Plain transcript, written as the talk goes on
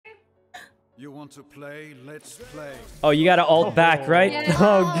You want to play? Let's play. Oh, you gotta ult back, right? Yeah.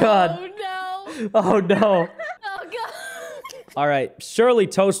 Oh god. Oh no. Oh no. Oh god. All right, surely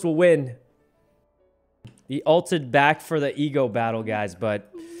Toast will win. He ulted back for the ego battle, guys,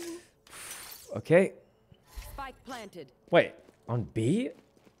 but okay. Spike planted. Wait, on B?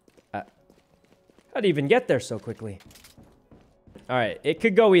 How'd he even get there so quickly? All right, it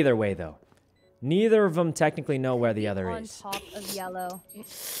could go either way though. Neither of them technically know where the other On is. top of yellow.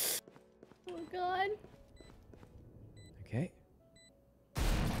 Oh god. Okay.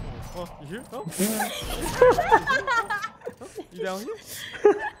 Oh, you here? Oh. You down here?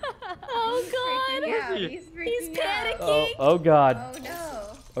 Oh god. Yeah, He's freaking out. panicking. Oh god. Oh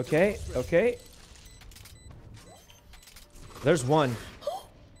no. Okay, okay. There's one.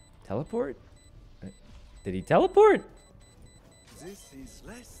 Teleport? Did he teleport? This is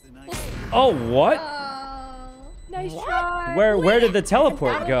less than I. Oh, what? Nice try. Where did the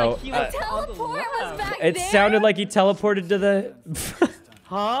teleport go? The teleport was back It there. sounded like he teleported to the...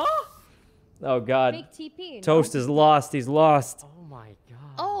 Huh? Oh god. Fake TP. Toast is lost. He's lost. Oh my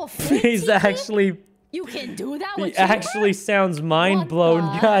god. Oh, fake He's TP? actually... You can do that He with actually sounds mind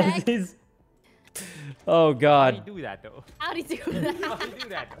blown, the guys. heck? He's... Oh How do god. you do that though? How do you do that? How do you do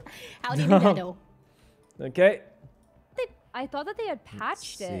that though? How do you do that though? Okay. I thought that they had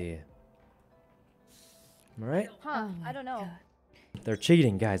patched Let's it. see. All right. Huh? I don't know. They're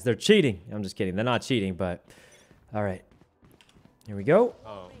cheating, guys. They're cheating. I'm just kidding. They're not cheating, but... All right. Here we go.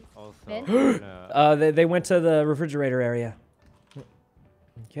 Oh, also. Min? They went to the refrigerator area.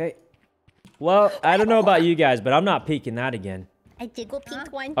 Okay. Well, I don't know about you guys, but I'm not peeking that again. I jiggle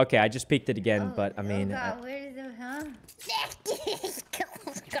peeked one. Okay, I just peeked it again, but I mean... Oh god, where is it, huh?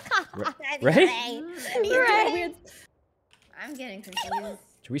 Ray? Right. I'm getting confused.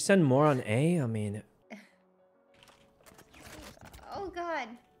 Should we send more on A? I mean... Oh god.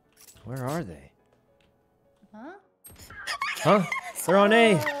 Where are they? Huh? Huh? They're on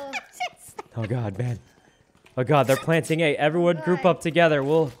A. Oh, Oh god, man. Oh god, they're planting A. Everyone group up together.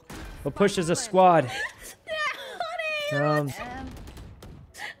 We'll push as a squad. I'm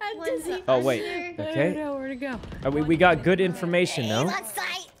dizzy. Oh wait. I don't Okay. know where to go. We got good information, no?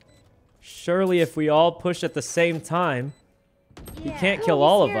 Surely if we all push at the same time, you can't kill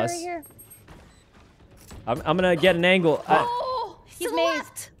all of us. I'm gonna get an angle. Oh, he's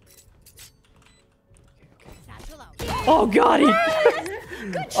mazed. Oh god, he...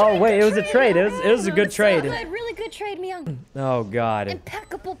 Oh wait, it was a trade. It was a good trade. Good, really good trade, Myung. Oh god.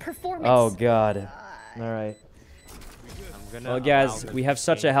 Impeccable performance. Oh god. All right. Well, guys, we have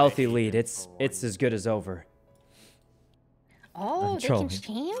such a healthy lead. It's as good as over. Oh, I'm they trolling. can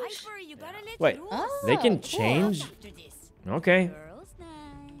change? Wait, they Oh, can cool. change? Okay.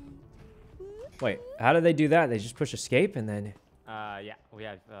 Wait, how do they do that? They just push escape and then... Yeah, we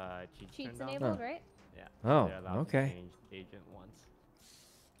have cheats Cheats turned on. enabled, right? Yeah. Oh, they're allowed to okay. change agent once.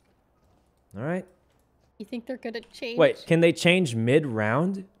 All right. You think they're gonna change? Wait, can they change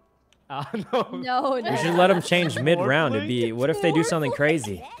mid-round? No. No, We no. should let them change mid-round. It'd be... What if they do something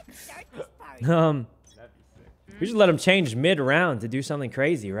crazy? That'd be sick. We should let them change mid-round to do something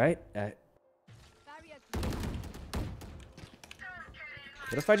crazy, right? What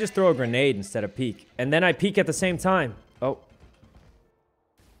if I just throw a grenade instead of peek? And then I peek at the same time. Oh.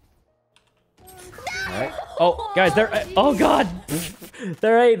 Alright. Oh, guys, they're... Oh, God!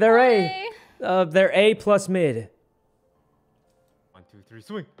 They're A. They're A. They're A plus mid. 1, 2, 3,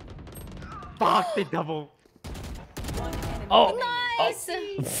 swing. Fuck, they double. Oh. Nice.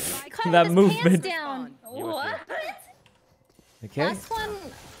 Cut That his movement. Pants down. He was What? Okay. Last one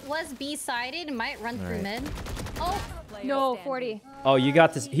was B-sided. Might run through Alright. mid. Oh, no, 40. Oh, you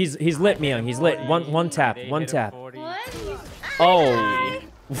got this. He's lit, Myung. He's lit. One tap. They One hit him tap. 40. what? Oh.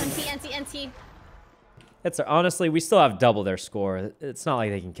 NT. That's honestly, we still have double their score. It's not like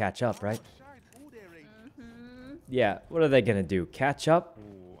they can catch up, right? Yeah. What are they gonna do? Catch up?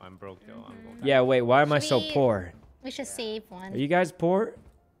 Ooh, I'm broke though. I'm broke. Yeah. Wait. Why am I so Should we- poor? We should save Are one. you guys poor?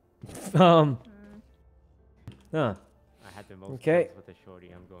 I Huh. had the most Okay. kills with the shorty.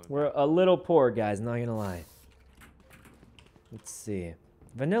 I'm going. We're a little poor, guys. Not gonna lie. Let's see.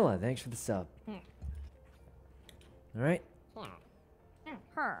 Vanilla, thanks for the sub. All right.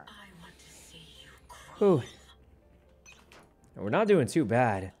 Her. Ooh. We're not doing too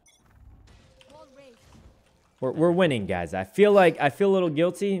bad. We're winning, guys. I feel a little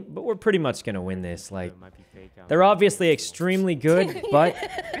guilty, but we're pretty much gonna win this. Like, It might be fake. they're obviously extremely good, but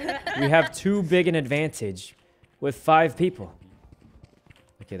we have too big an advantage with 5 people.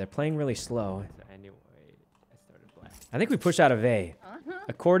 Okay, they're playing really slow. So anyway, I started black. I think we push out of A.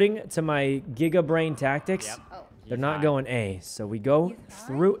 According to my Giga Brain tactics, Yep. Oh. they're He's not high. going A. So we go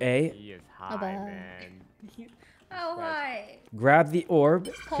through A. He is high, Bye-bye. man. Oh, hi. Grab the orb,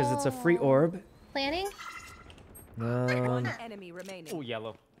 because it's a free orb. Planning? One enemy remaining. Oh,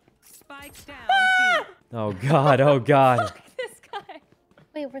 yellow. Spike down. B. Oh god, oh god. This guy.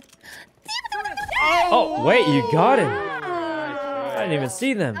 Wait, where's... Oh, wait, you got him. Nice, I didn't even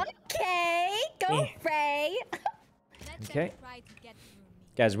see them. Okay, go Frey. Okay.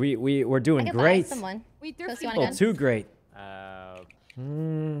 Guys, we're doing I can buy great. someone. We threw Toast, you want Oh, a gun? too great. You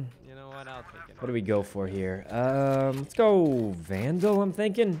Hmm. know what? I'll take it. What do we go for here? Let's go Vandal, I'm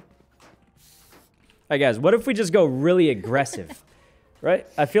thinking. Alright, guys, what if we just go really aggressive? Right?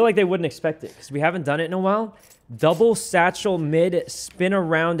 I feel like they wouldn't expect it, because we haven't done it in a while. Double satchel mid, spin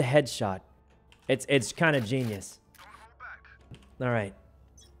around headshot. It's kind of genius. Alright.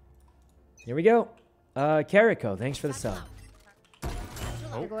 Here we go. Carico, thanks for the sub.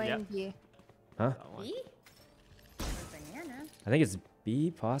 Oh, yeah. B. Huh? That one. B? Or banana. I think it's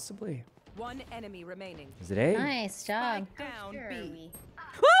B, possibly. One enemy remaining. Is it A? Nice job. Spike down. Sure, B. we.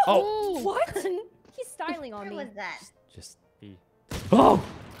 Oh! What? He's styling on Where me. was that? Just... B. Oh!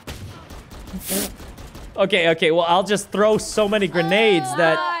 Okay, well, I'll just throw so many grenades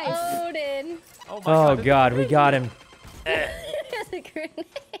that... Odin. Oh, my Oh, God. God, we got him. That's a grenade.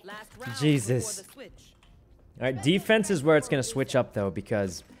 Last round Jesus. before the switch. All right, defense is where it's going to switch up, though,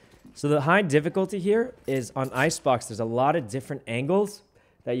 because... So the high difficulty here is on Icebox, there's a lot of different angles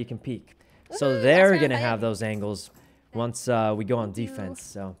that you can peek. So Woohoo, they're that's going to right. have those angles once we go on defense.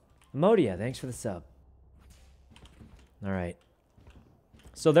 So, Modia, thanks for the sub. All right.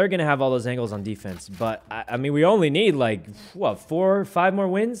 So they're going to have all those angles on defense. But, I mean, we only need, like, what, 4 or 5 more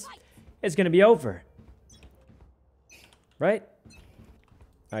wins? It's going to be over. Right?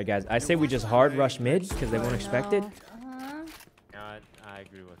 All right, guys. I say we just hard rush mid because they won't expect it. Uh-huh. I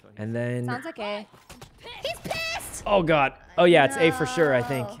agree with what And then... Sounds like A. He's pissed. Oh, God. Oh, yeah, it's A for sure, I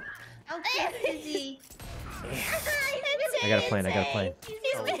think. How pissed is he? I got a plan, I got a plan. He's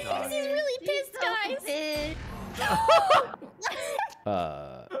Oh, pissed. God. He's really pissed, So guys. pissed.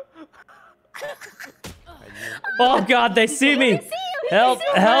 Oh God, they see me! Help!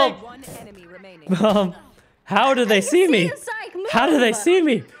 Help! One enemy remaining. How do they see me? Syke, move. How do they see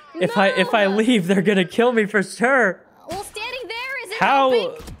me? If I leave, they're gonna kill me for sure. Well, standing there isn't How?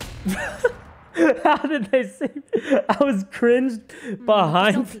 helping. How did they see me? I was cringed Don't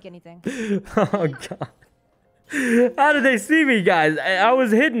behind. peek anything. Oh God! How did they see me, guys? I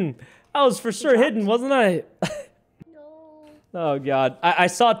was hidden. I was for sure hidden, wasn't I? Oh God! I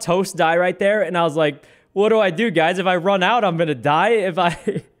saw Toast die right there, and I was like, "What do I do, guys? If I run out, I'm gonna die. If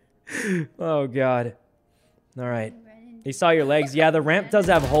I..." Oh God! All right. He saw your legs. Yeah, the ramp does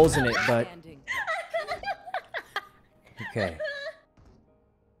have holes in it, but Standing. okay.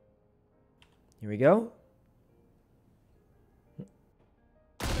 Here we go.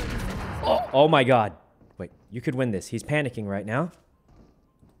 Oh my God! Wait, you could win this. He's panicking right now.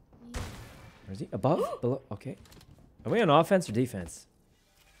 Where is he? Above? Below? Okay. Are we on offense or defense?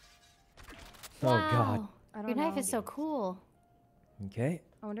 Oh God. I don't Your knife is so cool. Okay.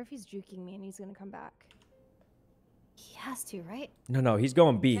 I wonder if he's juking me and he's gonna come back. He has to, right? No, he's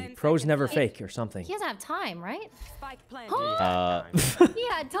going B. 10 Pros seconds never left. fake or something. He doesn't have time, right? Spike planted. He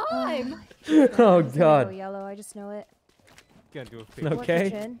had time. Oh God. Yellow, I just know it. Gonna do a fake. No. Okay.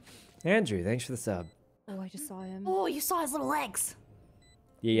 Kitchen. Andrew, thanks for the sub. Oh, I just saw him. Oh, you saw his little legs.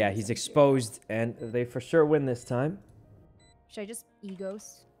 Yeah, he's exposed, and they for sure win this time. Should I just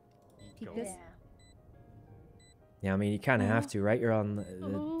e-ghost? Peek this? Yeah, I mean, you kind of have to, right? You're on the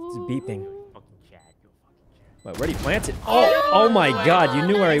it's beeping. Fucking Chad. Go fucking Chad. Wait, where'd he plant it? Oh my God, you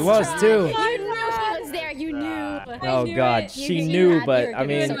knew where he was, too. You knew he was there. You knew. Oh God, she knew, but I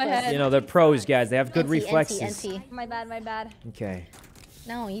mean, you know, they're pros, guys. They have good reflexes. My bad, my bad. Okay.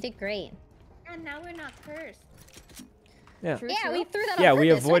 No, you did great. And now we're not cursed. Yeah. Yeah, we threw that on Yeah, we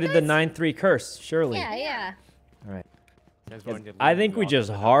purpose, avoided right, the guys? 9-3 curse, surely. Yeah. All right. That's one to I leave think you we off just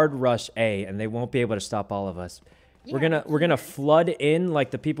the hard rush A, and they won't be able to stop all of us. We're gonna flood in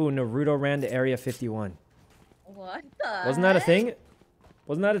like the people who Naruto ran to Area 51. What the Wasn't that a heck? thing?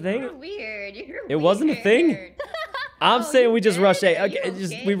 Wasn't that a thing? You're weird. You're It wasn't a thing? weird. I'm Oh, saying you we just rush did? A. Are you Okay,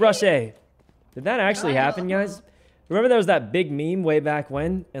 just okay? we rush A. Did that actually No. happen, guys? Remember there was that big meme way back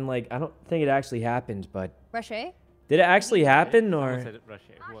when, and like I don't think it actually happened, but Rush A? did it actually happen Someone or? said it, rush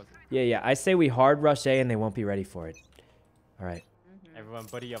it. Who was it? Yeah. I say we hard rush A, and they won't be ready for it. All right. Everyone,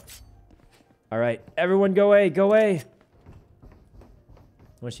 buddy up. All right, everyone go A, go A.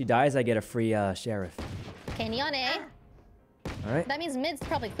 When she dies, I get a free sheriff. Candy on A. All right, That means mid's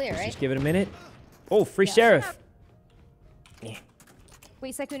probably clear, right? just give it a minute. Oh, free sheriff.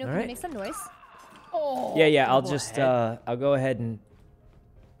 Wait, Sykkuno, can Alright. you make some noise? Yeah, I'll just I'll go ahead and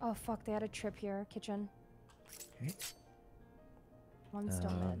Oh fuck, they had a trip here. Kitchen. Okay. One's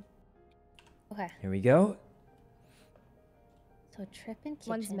still mid. Okay. Here we go. So trip in kitchen.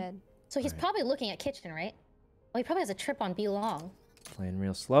 One's mid. So he's probably looking at kitchen, right? Oh, he probably has a trip on B long. Playing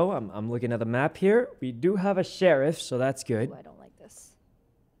real slow. I'm looking at the map here. We do have a sheriff, so that's good. Ooh, I don't like this.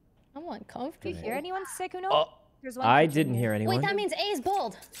 I'm Do uncomfortable. you hear anyone, Sykkuno? Oh, There's one I kitchen didn't here. hear anyone. Wait, that means A is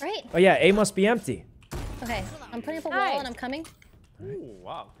bold, right? Oh yeah, A must be empty. Okay, I'm putting up a wall Nice. and I'm coming. Ooh,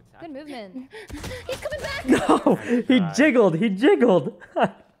 wow. Good movement. He's coming back! No, he jiggled. He jiggled.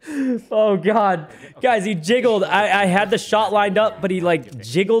 Oh god, guys, he jiggled. I had the shot lined up, but he like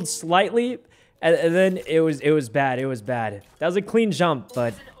jiggled slightly, and then it was bad. It was bad. That was a clean jump,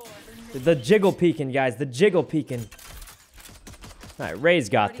 but the jiggle peeking, guys. The jiggle peeking. All right, Ray's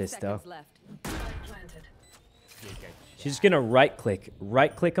got 30 this though. seconds left. She's just gonna right click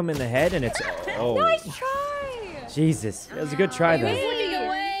him in the head, and it's oh. Nice try! Jesus, that was a good try He was though. looking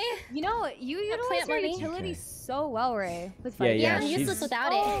away. You know, you utilize plant your money. utility Okay. so well, Ray. With Yeah, fighting. Yeah, I'm she's- useless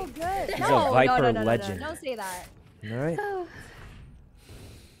without Oh, it. good. She's no, a Viper no, no, no, legend. No, don't say that. All right. Oh.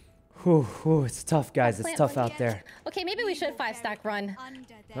 Whew, it's tough, guys. It's Plant tough money. out there. Okay, maybe we should 5-stack run.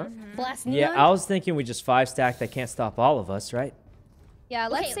 Huh? Blast neon. Yeah, I was thinking we just 5-stack. That can't stop all of us, right? Yeah,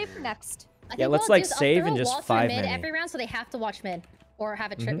 let's Okay. save for next. I think Yeah, let's, what I'll like, do is I'll save throw and a just wall through 5 mid man every round, so they have to watch mid or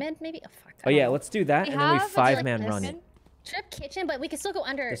have a trip mid, maybe. Oh fuck. I Oh don't yeah, know. let's do that, We and then we have a 5-man trip run mid. it. Trip kitchen, but we can still go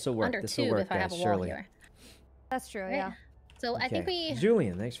under This'll work, under this'll 2 work, if I have a guys, wall surely. here. That's true, Right? yeah. So I think Okay. we.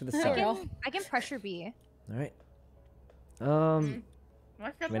 Julian, thanks for the I sub. can- I can pressure B. All right.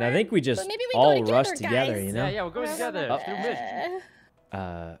 What's I the mean, I plan? think we just But maybe we go all together, rush together, guys. you know? Yeah, we're going together. Oh. Through mid.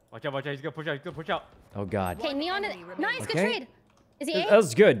 Watch out, he's gonna push out, he's gonna push out. Oh god. Okay, neon. Nice, good Okay. trade. Is he That A?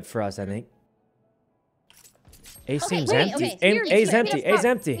 was good for us, I think. A seems wait, empty. okay, A- here, A's here, empty. here, A's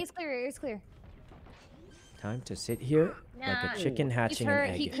empty. He's clear, he's clear. Time to sit here like Nah. a chicken He's hatching an hurt.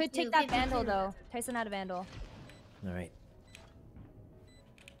 He egg. could take that vandal, though. Tyson had a vandal. All right.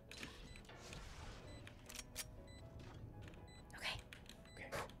 Okay.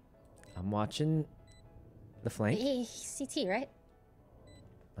 Okay. I'm watching the flank. CT, right?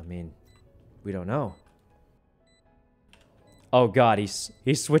 I mean, we don't know. Oh god, he's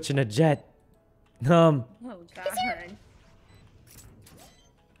switching a jet. Oh god.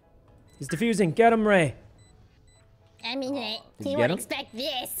 He's defusing. Get him, Ray. I mean, Did he you would get him? expect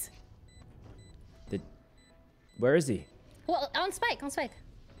this. Where is he? Well, on spike, on spike.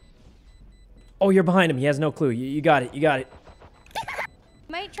 Oh, you're behind him. He has no clue. You got it. You got it.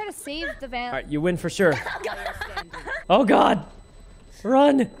 Might try to save the All vandal. right, you win for sure. Oh god.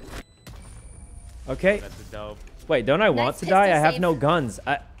 Run. Okay. That's a dope. Wait, don't I want Nice to die? I pistol have save. no guns.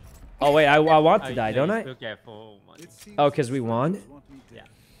 Oh wait, I want to die, don't I? Still careful. It seems Oh, 'cause we the won? fighters want me dead.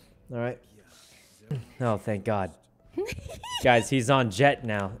 All right. Oh, thank God. Guys, he's on Jet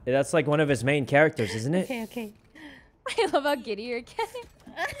now. That's like one of his main characters, isn't it? Okay, okay. I love how giddy you're getting.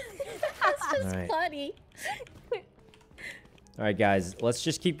 That's just Alright. funny. All right, guys, let's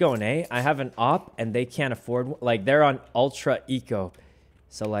just keep going, eh? I have an op, and they can't afford like they're on ultra eco,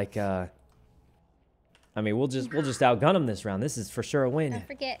 so like I mean, we'll just outgun them this round. This is for sure a win. Don't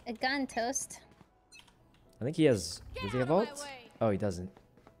forget a gun, Toast. I think he has. Does he have ult? Oh, he doesn't.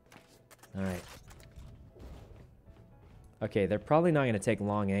 All right. Okay, they're probably not gonna take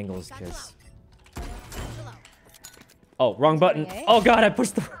long angles because. Oh, wrong button. Okay. Oh God, I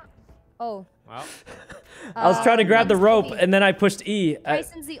pushed the. Oh. Well, I was trying to grab the one's rope heavy. and then I pushed E.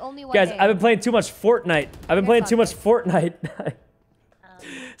 Tyson's the only one. Guys, A. I've been playing too much Fortnite. I've been playing too much Fortnite.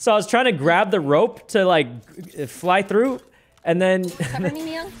 So I was trying to grab the rope to like fly through, and then Cover me,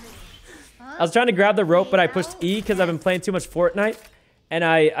 Neon. I was trying to grab the rope, but I pushed E because I've been playing too much Fortnite, and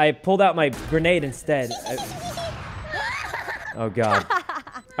I pulled out my grenade instead. Oh God,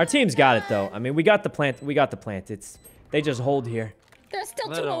 our team's got it though. I mean, we got the plant. We got the plant. They just hold here. There's still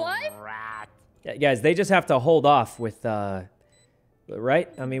 2 little alive? rat. Yeah, guys, they just have to hold off with right?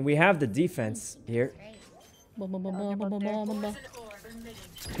 I mean, we have the defense here.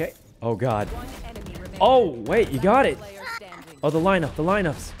 Okay. Oh God. One enemy remaining. Oh wait, you got it. Player standing. Oh, the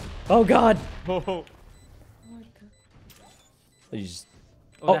lineups. Oh God. Oh, You just-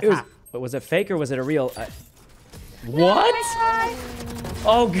 oh, Oh, it was. But was it fake or was it a real? What?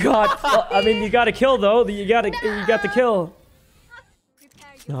 Oh God. Well, I mean, you got to kill though. You got the kill.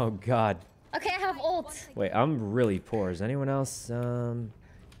 Oh God. Okay, I have ult. Wait, I'm really poor. Is anyone else?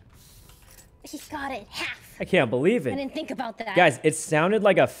 He got it. Half. I can't believe I it. didn't think about that. Guys, it sounded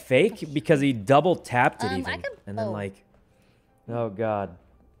like a fake because he double tapped it I even, could- and then oh. like, oh God.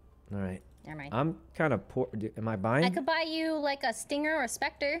 All right. Never mind. I'm kind of poor. Am I buying? I could buy you like a Stinger or a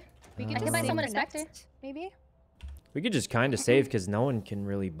Spectre. I could buy someone a Spectre. Maybe. We could just kind of save because no one can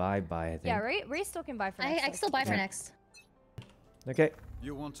really buy, I think. Yeah, Ray still can buy for next. I still buy for next. Okay.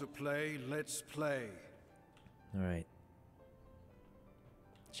 You want to play? Let's play. All right.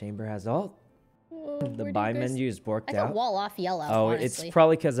 Chamber has ult. The Where do buy you guys- menu is borked I could out. wall off yellow. Oh, honestly. it's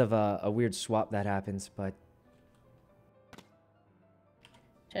probably because of a weird swap that happens, but...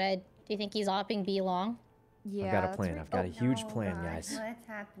 Do you think he's opting B long? Yeah, I've got a that's plan. where- I've got a huge Oh, plan, God, guys. What's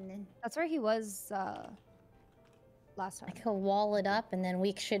happening? That's where he was last I time. could wall it up, and then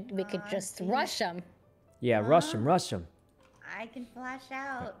we could just see. rush him. Yeah, rush him, rush him. I can flash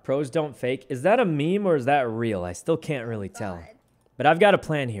out. Pros don't fake. Is that a meme or is that real? I still can't really tell. God. But I've got a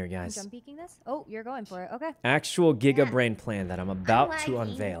plan here, I'm guys. jump peeking this? Oh, you're going for it. Okay. Actual Giga Yeah. Brain plan that I'm about to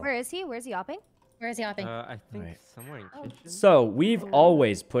lagging. unveil. Where is he? Where's he hopping? Where is he hopping? I think Alright. somewhere in kitchen. So, we've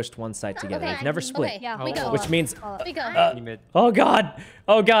always pushed one side together. Okay. We've never split. Okay, Yeah, we Oh. go. Which means... we go. Mid. Oh, God.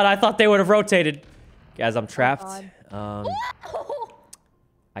 Oh, God. I thought they would have rotated. Guys, I'm trapped. God.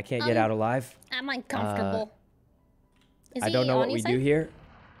 I can't get out alive. I'm uncomfortable. Is I he don't know on what you, we Sai? do here.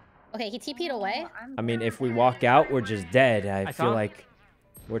 Okay, he TP'd away. I mean, if we walk out, we're just dead. I I feel saw. like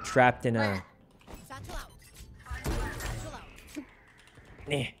we're trapped in a...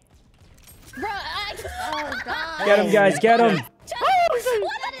 Eh. Bro, Oh God. Get him, guys. Get him.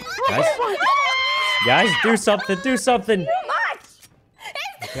 What? Guys, guys, do something. Do something.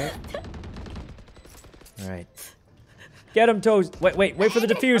 Okay. All right. Get him, Toes. Wait for the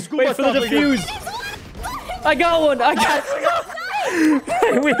defuse. Wait for the defuse. I got one. I got.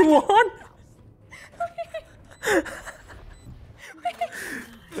 We won.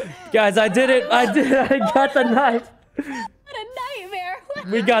 Guys, I did it. I did it. I got the knife. What a nightmare.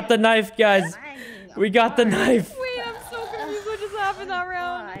 We got the knife, guys. We got the knife. Wait, I'm so confused what just happened that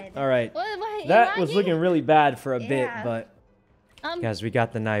round. All right. What, That was looking really bad for a bit, Yeah. but guys, we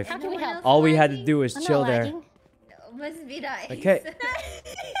got the knife. How can we help? All we had to do was I'm not chill there. lagging. Must be nice. Okay.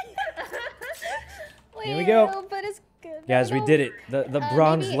 Here we go. Wait, But it's good. Guys, we did it. The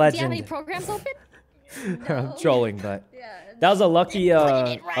bronze maybe, Do you have any legend. programs open? I'm trolling, but Yeah. that was a lucky it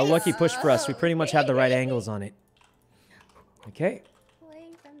a lucky push for us. We pretty much had the right Okay. angles on it. Okay.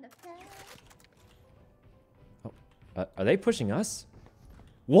 Playing from the past. Are they pushing us?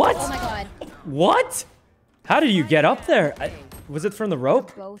 What? Oh my god. What? How did you get up there? Was it from the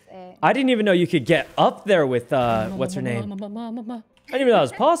rope? Both A. I didn't even know you could get up there with what's her name? I didn't even know that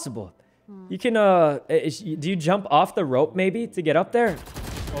was possible. You can do you jump off the rope maybe to get up there?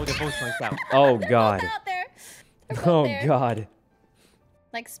 Oh, they're both like that. They're Oh both god. out there. They're both Oh there. god.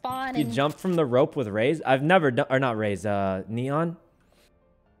 Like spawn You and jump from the rope with Rays? I've never done, or not Rays, Neon?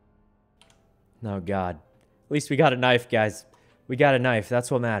 No god. At least we got a knife, guys. We got a knife.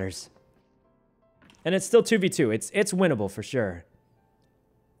 That's what matters. And it's still 2v2. It's winnable for sure.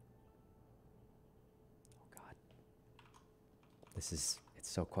 Oh god. It's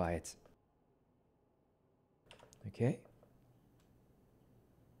so quiet. Okay.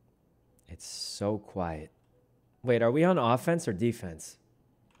 It's so quiet. Wait, are we on offense or defense?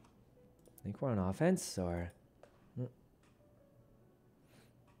 I think we're on offense or...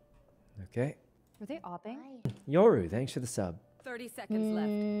 Okay. Were they opping? Yoru, thanks for the sub. 30 seconds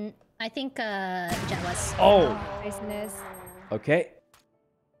left. I think Jet was. Oh, Facing this. okay.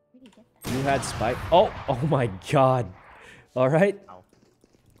 You had spike. Oh my god. All right.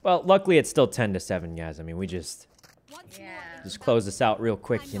 Well, luckily it's still 10-7, guys. I mean, we just Yeah. close this out real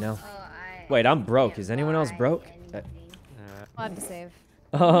quick, you know? Oh, Wait, I'm broke. Is anyone else broke? I'll have to save.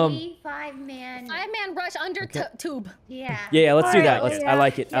 5-man. 5-man rush under tube. Yeah. Yeah, let's do Alright, that. well, Let's. yeah. I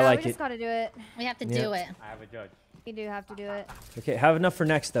like it. I Yeah, like we it. just gotta do it. We have to Yeah. do it. I have a judge. We do have to do it. Okay, have enough for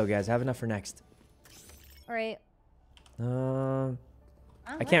next though, guys. Have enough for next. All right.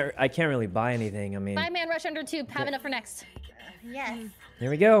 I can't really buy anything. I mean, 5-man rush under tube. Have enough for next. Yes. here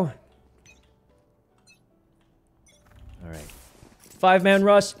we go. All right. 5-man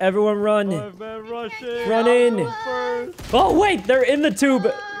rush. Everyone run. Man rushing. Run in. Oh wait, they're in the tube.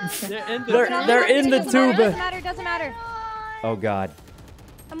 They're in the They're in the tube. Doesn't matter. Doesn't matter. Oh god.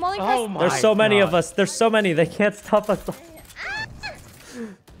 I'm only Oh pressed. my There's so many of God. us. There's so many. They can't stop us.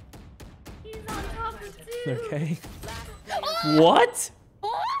 He's on top of two. Okay. What?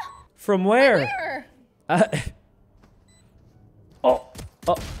 Oh, From where? where? Oh.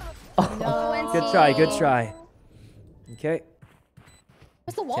 No. Good try. Good try. Okay.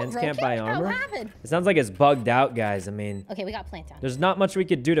 Was the wall Tens broken? can't buy armor? What happened? It sounds like it's bugged out, guys. I mean, Okay, we got plant down. there's not much we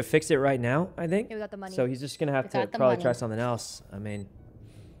could do to fix it right now, I think. Okay, we got the money. So he's just gonna have We to got the probably money. try something else. I mean,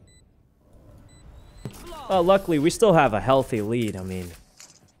 well, luckily we still have a healthy lead. I mean,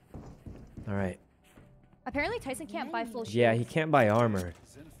 all right. Apparently Tyson can't buy full shield. Yeah, he can't buy armor.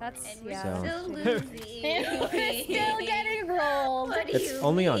 That's And we're yeah. still losing. We're still getting rolled. What do It's you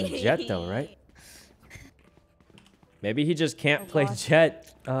only on mean? Jet though, right? Maybe he just can't Oh, play gosh.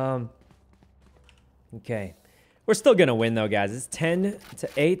 Jet. Okay. We're still gonna win though, guys. It's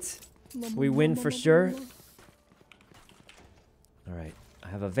 10-8. We win for sure. All right. I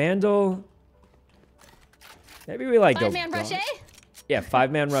have a Vandal. Maybe we like go. 5-man rush A. Yeah,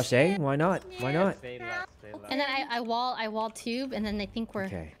 5-man rush A. Why not? Why not? Stay left, stay left. And then I wall tube, and then they think we're.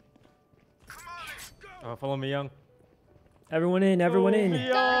 Okay. Oh, follow me, young. Everyone in. Everyone Follow me, in.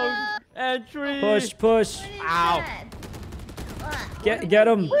 young. Entry. Push. Push. What is Ow. that? What? Get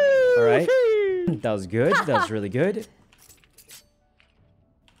him. All right. That was good. That was really good.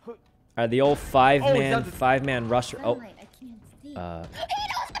 All right, the old five-man rusher. Oh. Sunlight, I can't see. He knows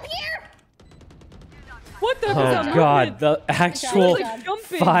I'm here. What the? Oh God, the actual Good job.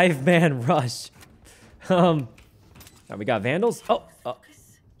 5-man rush. Now we got Vandals. Oh.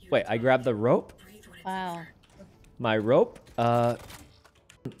 Wait, I grabbed the rope. Wow. My rope.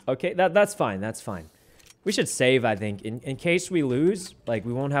 Okay, that's fine. That's fine. We should save, I think, in case we lose. Like,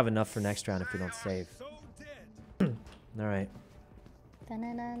 we won't have enough for next round if we don't save. All right.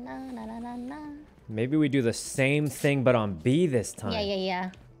 Maybe we do the same thing, but on B this time.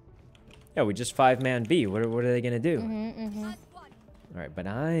 Yeah. Yeah, we just 5-man B. What are they gonna do? Mm-hmm. All right, but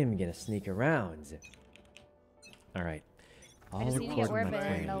I'm gonna sneak around. All right. All just need to get according to my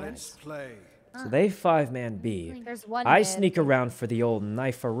Orbit. plan. Let's play. So they 5-man B. There's one. I mid. sneak around for the old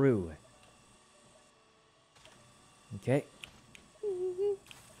knife-a-roo. Okay.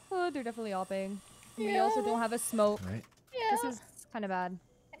 Oh, they're definitely opping. We also don't have a smoke. All right. Yeah. This is kind of bad.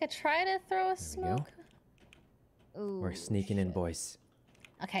 I could try to throw a There we smoke. go. Ooh. We're sneaking in, boys.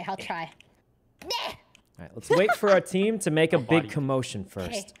 Okay, I'll try. All right, let's wait for our team to make a big Body. commotion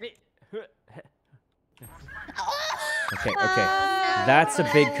first. Oh! Okay. That's a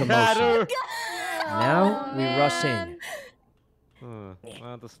big commotion. Now we rush in.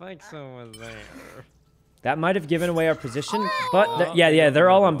 Well, the snakes was there. That might have given away our position, but yeah, they're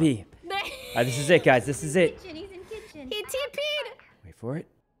all on B. All right, this is it, guys. This is it. Kitchen, he's in kitchen. He TP'd. Wait for it.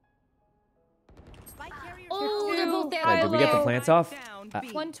 Oh, they're both there. All right, did we get the plants off?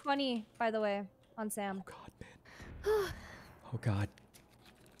 120, by the way, on Sam. Oh God.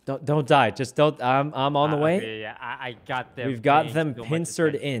 Don't die. Just don't. I'm on the way. Yeah, I got them. We've got them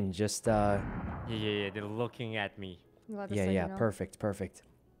pincered in. Just Yeah, they're looking at me. I'm glad to yeah. say, you know. Perfect.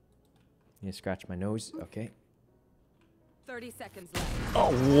 You scratch my nose. Okay. 30 seconds left.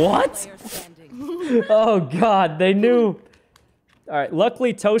 Oh, what? Player standing. Oh God, they knew. All right,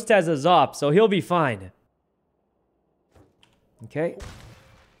 luckily Toast has a Zop, so he'll be fine. Okay.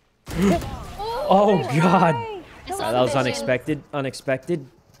 Oh God. That was unexpected.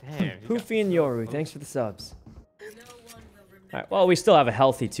 Damn. Poofy and Yoru, thanks for the subs. All right, well, we still have a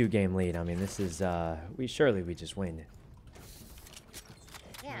healthy 2-game lead. I mean, this is we just win.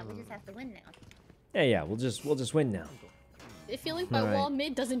 Yeah, we just have to win now. Yeah, we'll just win now. I feel like my Alright. wall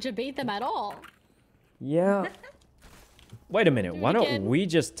mid doesn't debate them at all. Yeah. Wait a minute. Do it Why don't again. we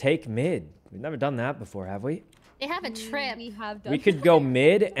just take mid? We've never done that before, have we? They have a trip. We have done. We could go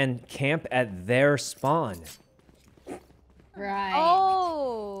mid and camp at their spawn. Right.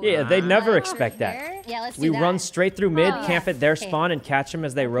 Oh. Yeah, they'd never expect that. Here? Yeah, let's do We that. run straight through mid, Oh, camp yeah. at their Okay. spawn, and catch them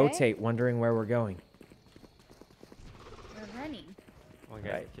as they rotate, wondering where we're going. We're running.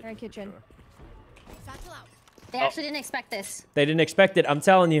 Okay. Right. They're in kitchen. They actually didn't expect this. They didn't expect it, I'm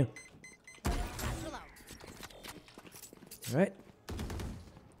telling you. All right.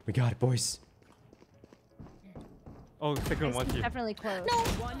 We got it, boys. Oh, Sykkuno wants you. Definitely close.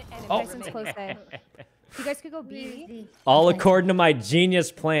 One enemy Oh. Tyson's close there. You guys could go B. All according to my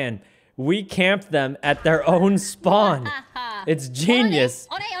genius plan. We camped them at their own spawn. It's genius.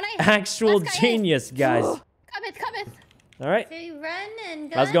 On A. Actual Let's go, A. genius, guys. Cometh. All right. So you run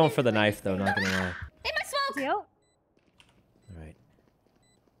and I was gun going and for the what knife, is though, it? not gonna lie. Hey, my smoke. Yep. All right.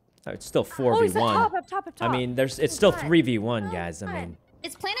 Oh, it's still Oh, he's 4v1. up top. I mean, it's still 3v1, guys. I mean,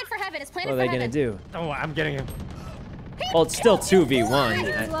 It's planted for heaven. It's what planted are they for gonna heaven. do? Oh, I'm getting him. Well, it's still 2v1.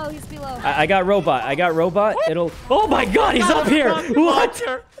 He's below. He's below. I got robot. It'll. Oh my God, he's up here. What?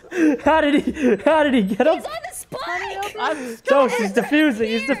 How did he get up? He's on the spot. Toast, he's defusing.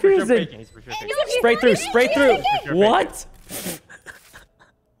 He's defusing. He's for sure faking. Spray through. What?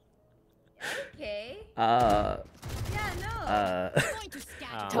 Okay. Uh. Yeah,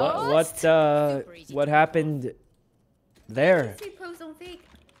 no. What happened there? Say pros don't fake.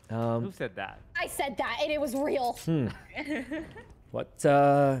 Who said that? I said that, and it was real. What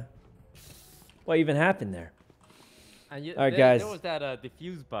even happened there? All right, guys. There was that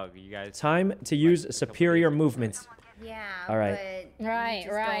diffuse bug, you guys. Time to use superior movements. Yeah. All right. But Right,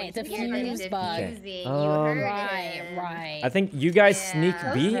 right. The fuse bug. Diffusing. Okay. You heard Right, it. right. I think you guys sneak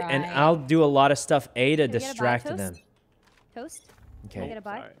B, and Right. I'll do a lot of stuff A to Can I get a buy distract toast? them. Toast? Okay. Get a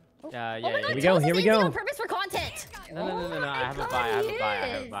buy? Sorry. Oh. Yeah, Oh yeah, my yeah. God, Here we go, Toast here we is using go. on purpose for content. No. I have a buy. I have a buy. I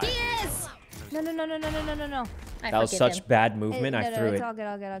have a buy. Yes. No. I That was forgive such him. bad movement. I threw It's it. all good,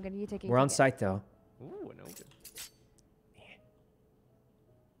 all good, all good. You take it. We're on site though. Ooh, no. Okay.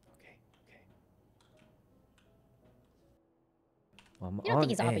 I'm You don't on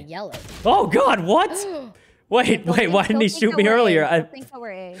think he's off A. a yellow? Oh God! What? Wait. Why didn't he shoot me earlier? I think that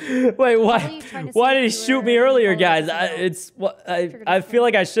we're A. Wait. Probably Why? trying to Why see did he if you shoot me were earlier, following guys? us. It's what I Triggered feel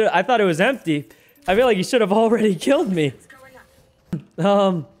like I should. I thought it was empty. I feel like he should have already killed me.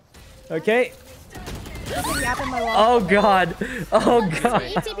 Okay. Oh God. Oh God.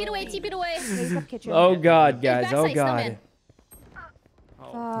 18 feet away, 18 feet away. He's up kitchen. Oh God, There's guys. Oh backside God. snowman.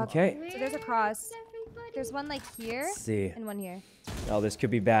 Fuck. Okay. So there's a cross. There's one like here Let's see. and one here. Oh, this could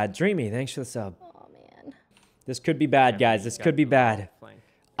be bad. Dreamy, thanks for the sub. Oh man. This could be bad, guys. This could be bad.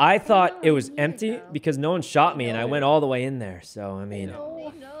 I thought it was empty because no one shot me, and I went all the way in there. So I mean,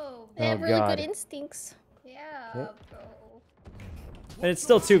 Oh, no. They have Oh, really God. good instincts. Yeah, Yep. bro. and it's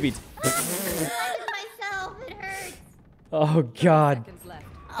still 2v. I myself. It hurts. Oh God. Seconds left.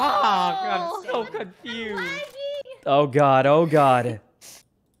 Oh, God, I'm so confused. Oh God. Oh God.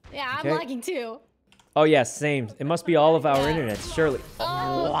 Yeah, I'm Okay. lagging too. Oh yeah, same. It must be all of our internet, surely.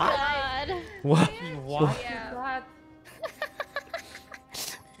 Oh God. What? What? Yeah.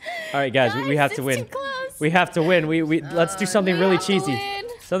 All right, guys, we have to it's win. too close. We have to win. We let's do something really cheesy. Win.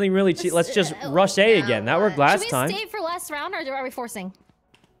 Something really cheesy. Let's just rush A again. That worked last Should we time. stay for last round, or are we forcing?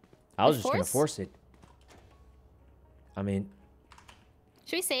 I was just gonna force? force it. I mean,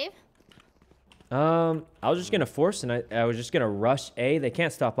 Should we save? I was just gonna force, and I was just gonna rush A. They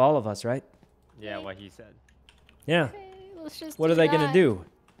can't stop all of us, right? Yeah, what he said. Yeah. Okay, let's just What do are they gonna that. do?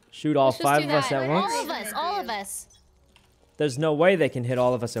 Shoot all Let's just 5 do of us that. at once? All of us, all of us. There's no way they can hit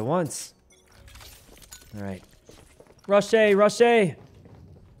all of us at once. All right. Rush A, rush A.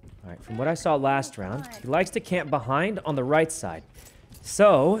 All right, from what I saw last round, he likes to camp behind on the right side.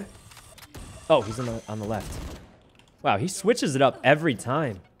 So, oh, he's on the left. Wow, he switches it up every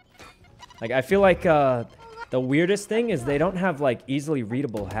time. Like, I feel like the weirdest thing is they don't have, like, easily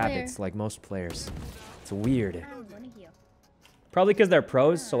readable habits like most players. It's weird. I want to heal. Probably because they're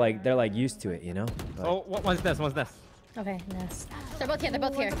pros, so, like, they're, like, used to it, you know? But, Oh, one's this, one's this. Okay, nest. They're both here. They're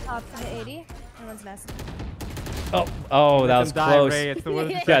both here. One's up to the 80 and one's nest. oh, that was Let them die, close. Ray, it's the one-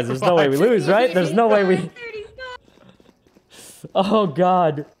 Guys, there's no way we lose, right? There's no way we... Oh,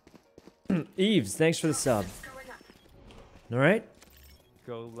 God. Eves, thanks for the sub. All right.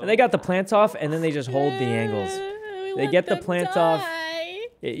 Go low. And they got the plant off, and then they just hold the angles. They get the plant off.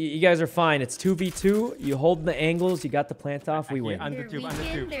 You guys are fine. It's 2v2. You hold the angles. You got the plant off. We Yeah, win. under They're tube, under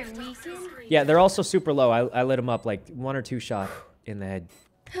weakened. tube. They're weakened. Yeah, they're also super low. I lit them up like 1 or 2 shot in the head.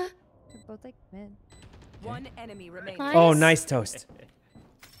 They're both like mid. One enemy remaining. Nice. Oh, nice toast.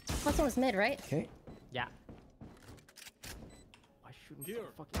 One was mid, right? Okay. Yeah. Why shouldn't you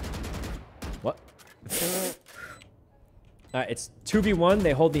fucking... What? Alright, it's 2v1.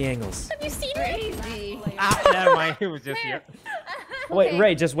 They hold the angles. Have you seen it? Crazy. Ah, never mind. It was just here. Wait,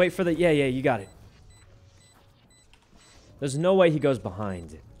 Ray, just wait for the... Yeah, you got it. There's no way he goes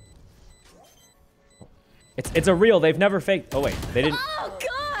behind. It's a real. They've never faked... Oh, wait. They didn't... Oh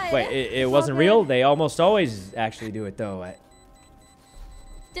God! Wait, it wasn't real? They almost always actually do it, though.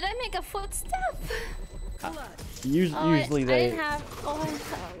 Did I make a footstep? Usually I they... didn't have. Oh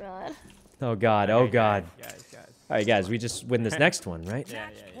God. Oh, God. Oh, God. Guys. All right, guys. We just win this next one, right? Yeah.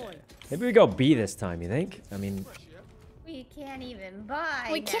 Maybe we go B this time, you think? I mean... We can't even buy.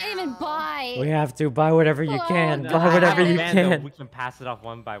 We can't even buy. We have to buy whatever you can. Oh, Buy no. whatever you Vandal, can. We can pass it off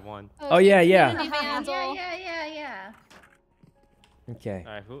one by one. Oh, yeah. Community Yeah, Vandal. yeah. Okay.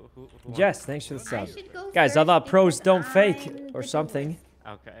 All right, who wants- Jess, thanks for the I sub. should go Guys, I first thought pros because don't fake I'm or the something.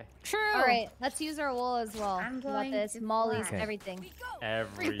 Okay. True. All right, let's use our wool as well. I'm We got going this. to Molly's, fly. everything.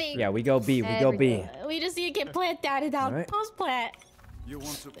 Everything. Yeah, we go B. We go B. We just need to get plant down down. Alright. Post plant. You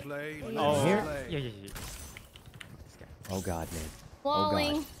want to play? Let's Oh, Here? play. yeah. Oh, God, man.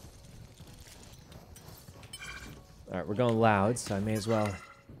 Walling. God. All right, we're going loud, so I may as well.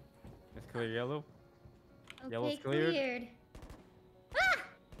 Let's clear yellow. Okay, Yellow's cleared. cleared.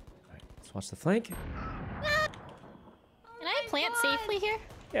 Let's watch the flank. Can I plant safely here?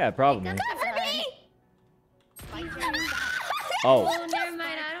 Yeah, probably. Come for me! Oh, Oh, never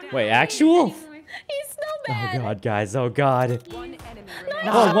mind. I don't wait, know actual? anymore. He's so Oh, bad. God, guys. Oh, God. One enemy remaining.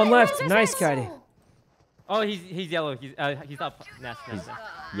 Oh, one left. Where's Nice, this? Kaidi. Oh, he's yellow. He's up. Nest.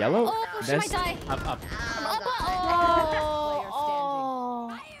 Yellow? Oh, she might Nest? die. Up. Up.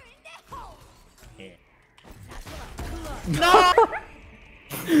 Oh.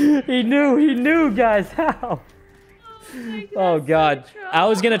 He knew, guys. How? Oh god. I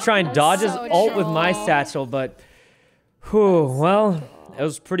was gonna try and dodge his ult with my satchel, but whew, well, it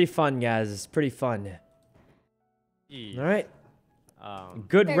was pretty fun, guys. It's pretty fun. Jeez. All right. They're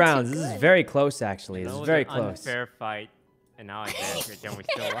Good too rounds. This is good. very close, actually. This That is was very an close. Unfair fight, and now I dance and we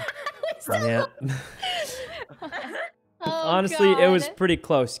still. Yeah. Oh, Honestly, it was God. pretty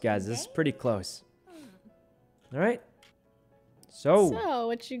close, guys. This is pretty close. All right. So, So,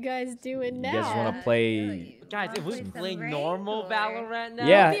 what you guys doing you now? guys want to play? Guys, if we play normal Valorant now.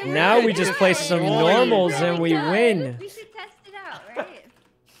 Yeah. Now we just play some normals and we win. We should test it out, right?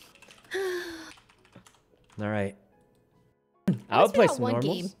 All right. At I'll least we play got some one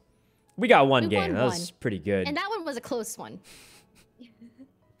normals. game. We got one We game. won That was one. pretty good. And that one was a close one.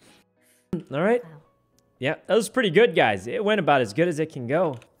 All right. Wow. Yeah, that was pretty good, guys. It went about as good as it can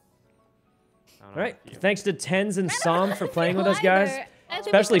go. All right. Thanks to Tens and Som for playing with us, guys.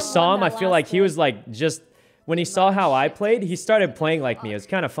 Especially Som. I feel like he was like just when he saw how I played, he started playing like me. It was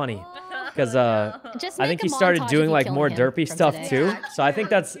kind of funny because Just I make think a he started montage doing of you like killing more him derpy from stuff today. too. So I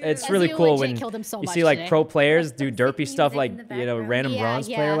think it's As really you cool legit when killed him so you much see like today. pro players do derpy stuff like, music in the you know, background. random Yeah, bronze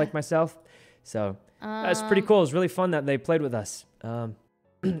player yeah. like myself. So that's pretty cool. It was really fun that they played with us. I'm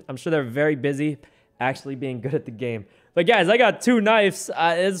sure they're very busy actually being good at the game. But guys, I got 2 knives.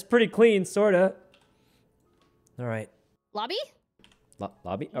 It's pretty clean, sorta. All right. Lobby?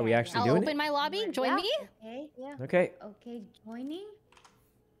 Lobby? Are we actually I'll doing open it? my lobby. Join me. Okay. Yeah. Okay. Okay, joining.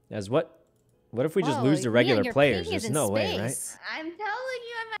 As what if we just Whoa, lose to Neon, regular your players? ping is There's in no way, right? space. I'm telling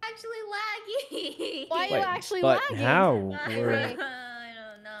you, I'm actually lagging. Why are you Wait, actually but lagging? how? I We're...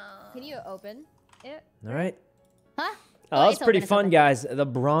 don't know. Can you open it? All right. Huh? Oh, that was it's pretty open, it's fun, open. guys. The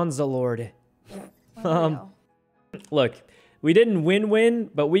Bronze Lord. Unreal. Look, we didn't win,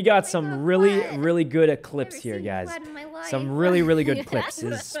 but we got some God, really, what? really good clips Never here, seen guys. blood in my life. Some really, really good clips.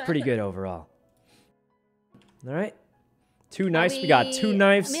 This is pretty good overall. All right. 2 knives. We got 2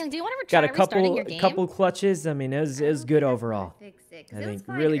 knives. I mean, do you want to Got try a restarting your game? couple clutches. I mean, it was good overall. Fix it, 'cause I it was think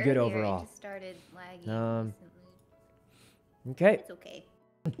fine really good earlier, it overall. just started lagging Um, recently. Okay. It's okay.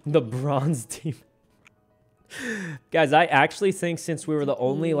 The bronze team. Guys, I actually think since we were the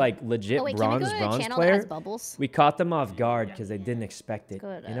only like legit Oh wait, can we go bronze to a channel that player, has bubbles? we caught them off guard because they didn't expect it.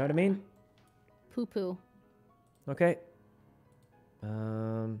 Good, You know what I mean? Poo poo. Okay.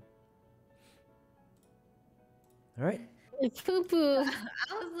 All right. Poo poo. I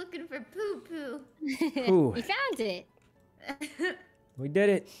was looking for poo poo. Ooh. We found it. We did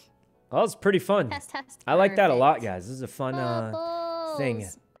it. Well, it's pretty fun. Test. I like that a lot, Perfect. guys. This is a fun thing.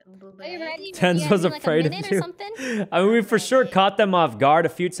 Bubbles. Are you ready? Tens Yeah, was in like a afraid of minute or you. something? I mean, we for sure caught them off guard a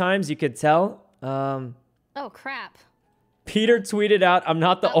few times. You could tell. Oh crap. Peter tweeted out, "I'm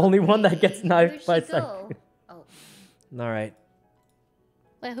not the only one that gets knifed by Where'd she Sykkuno." go? Oh, All right.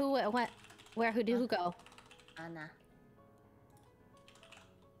 Wait, who? What? Where? Who did who go? Anna.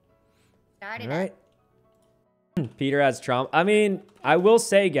 Started All right. Peter has trauma. I mean, I will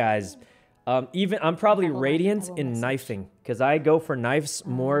say, guys, even I'm probably I will radiant in message. knifing because I go for knives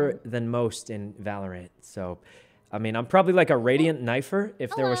more than most in Valorant. So, I mean, I'm probably like a radiant knifer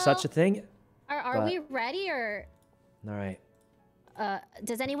if there was such a thing. Are But- we ready or All right.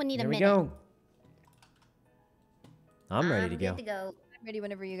 does anyone need Here a we minute? go. I'm ready to good go. to go. I'm ready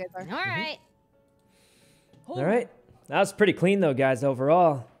whenever you guys are. All right. All right. That was pretty clean though, guys,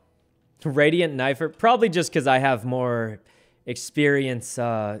 overall. Radiant knifer. Probably just because I have more experience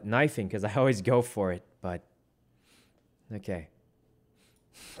knifing because I always go for it. But, okay.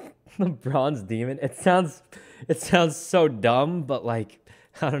 The bronze demon. It sounds so dumb, but like,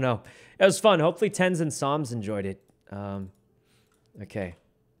 I don't know. It was fun. Hopefully Tens and Soms enjoyed it. Okay.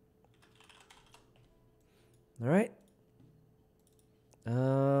 All right.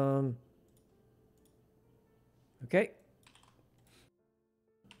 Okay.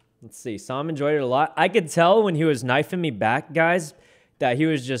 Let's see. Som enjoyed it a lot. I could tell when he was knifing me back, guys, that he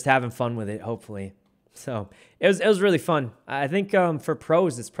was just having fun with it, hopefully. So it was really fun. I think for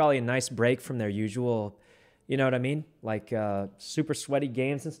pros, it's probably a nice break from their usual, you know what I mean? Like super sweaty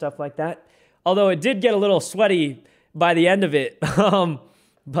games and stuff like that. Although it did get a little sweaty by the end of it.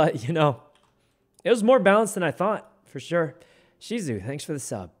 But, you know, it was more balanced than I thought, for sure. Shizu, thanks for the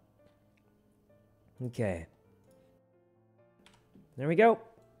sub. Okay. There we go.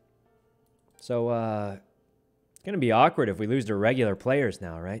 So, it's going to be awkward if we lose to regular players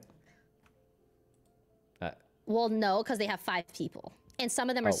now, right? Well, no, because they have 5 people, and some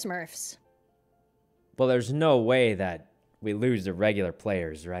of them are Oh. Smurfs. Well, there's no way that we lose to regular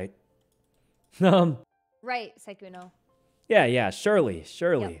players, right? Right, Sykkuno. Yeah, surely.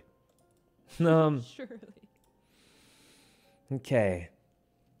 Surely. Okay.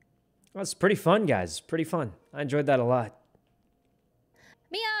 Well, it's pretty fun, guys. Pretty fun. I enjoyed that a lot.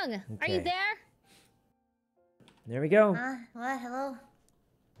 Myung, are you Okay. there? There we go. What? Hello?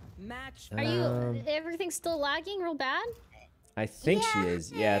 Match. Are you? Everything's still lagging real bad? I think she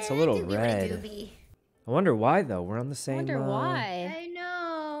is. Yeah, it's a little red. Doobie. I wonder why, though. We're on the I same wonder why. I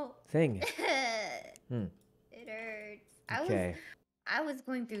know. thing. It hurts. Okay. I was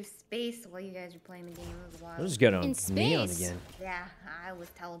going through space while you guys were playing the game. It was wild. We'll just get on In Neon space? again. Yeah, I was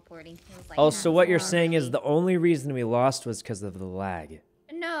teleporting. It was like Oh, so what you're so saying is easy. the only reason we lost was because of the lag.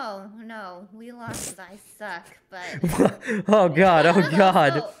 No, we lost 'cause I suck, but Oh god, oh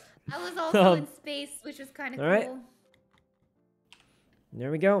god. I was also in space, which was kind of cool. Alright.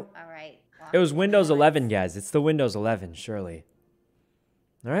 There we go. All right. It was Windows 11, guys. It's the Windows 11, surely.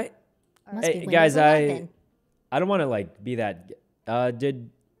 All right. Must Hey, be Windows guys, 11. I don't want to like be that. Did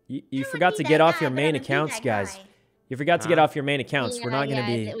you I forgot would to be get that off guy, your but main I'm gonna be accounts, that guys? guy. You forgot to get off your main accounts. We're not gonna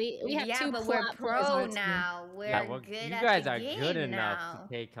Yeah, be. We have yeah, two but we're platforms pro to- now. We're Yeah, well, good you at guys the are game good enough now. to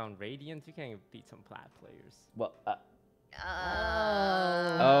take on Radiant. You can't beat some plat players. Well.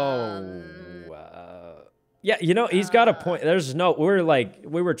 Um, Yeah, you know he's got a point. There's no.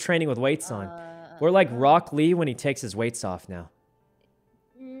 We were training with weights on. We're like Rock Lee when he takes his weights off now.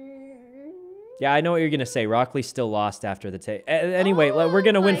 Yeah, I know what you're gonna say. Rock Lee still lost after the take. Anyway, we're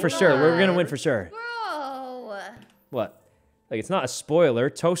gonna win my for sure. We're gonna God. win for sure. Bro. What? Like it's not a spoiler.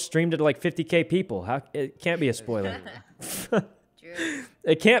 Toast streamed it to like 50K people. How? It can't be a spoiler. True.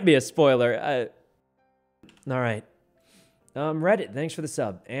 It can't be a spoiler. All right. Reddit, thanks for the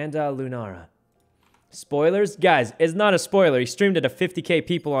sub. And Lunara. Spoilers? Guys, it's not a spoiler. He streamed it to 50K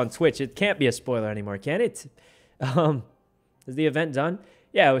people on Twitch. It can't be a spoiler anymore, can it? Is the event done?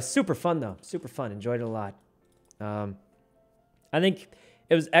 Yeah, it was super fun, though. Super fun. Enjoyed it a lot. I think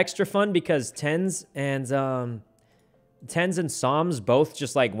it was extra fun because Tens and Psalms both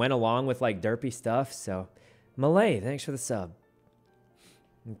just, like, went along with, like, derpy stuff. So, Malay, thanks for the sub.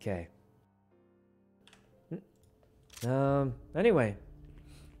 Okay. Anyway.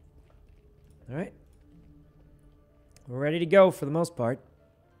 All right. We're ready to go for the most part.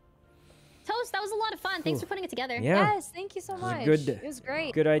 Toast, that was a lot of fun. Thanks for putting it together. Yeah. Yes, thank you so was a much. good- It was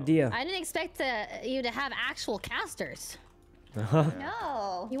great. Good idea. I didn't expect you to have actual casters.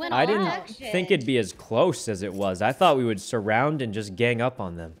 No. You went I all didn't out. think it'd be as close as it was. I thought we would surround and just gang up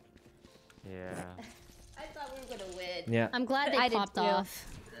on them. Yeah. I thought we were gonna win. Yeah. I'm glad they I did popped too. off.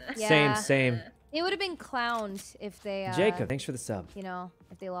 Yeah. Same. They would have been clowned if they, Jacob, thanks for the sub. you know,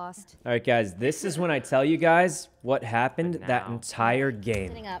 if they lost. All right, guys. This is when I tell you guys what happened that Now. entire Sitting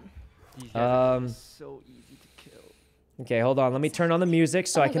game. up. These guys are Um, so easy to kill. Okay, hold on. Let me turn on the music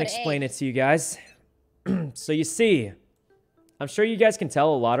so I Someone can go to A. explain it to you guys. So you see, I'm sure you guys can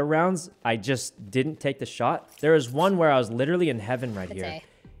tell a lot of rounds I just didn't take the shot. There was one where I was literally in heaven right It's here. A.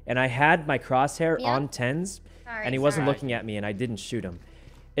 And I had my crosshair Yeah. on Tens, Sorry, and he wasn't sorry. looking at me, and I didn't shoot him.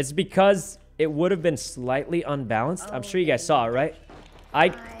 It's because it would have been slightly unbalanced. I'm sure you guys saw it, right? I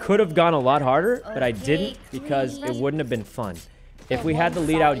could have gone a lot harder, but I didn't because it wouldn't have been fun. If we had the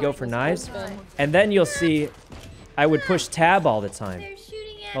lead, I would go for knives, and then you'll see I would push tab all the time. They're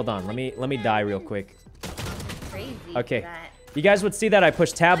shooting at Hold on, let me die real quick. Crazy. Okay. That. You guys would see that I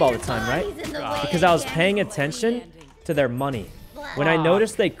push tab all the time, right? Body's in the way Because I was again. paying attention to their money. When I Fuck.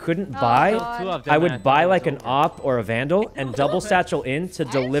 noticed they couldn't buy, Two of them I and would buy thought it like was an over. op or a vandal and double satchel in to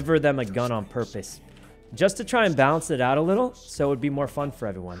deliver them a gun on purpose. Just to try and balance it out a little so it would be more fun for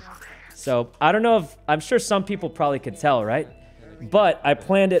everyone. So I don't know if, I'm sure some people probably could tell, right? But I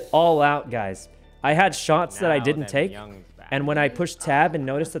planned it all out, guys. I had shots that I Now didn't them take, Young's back. and when I pushed tab and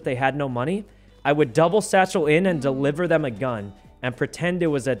noticed that they had no money, I would double satchel in and deliver them a gun and pretend it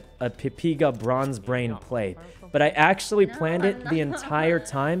was a Pipiga bronze brain play. But I actually planned it the entire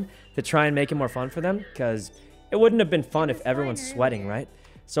time to try and make it more fun for them, because it wouldn't have been fun if everyone's sweating, right?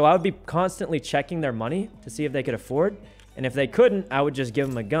 So I would be constantly checking their money to see if they could afford, and if they couldn't, I would just give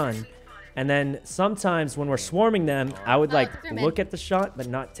them a gun. And then sometimes when we're swarming them, I would like look at the shot but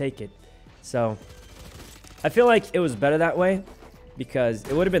not take it. So I feel like it was better that way, because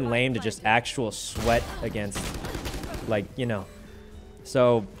it would have been lame to just actual sweat against, like, you know.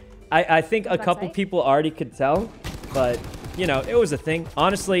 So I think a couple people already could tell, but, you know, it was a thing.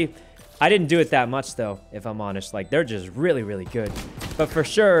 Honestly, I didn't do it that much, though, if I'm honest. Like, they're just really, really good. But for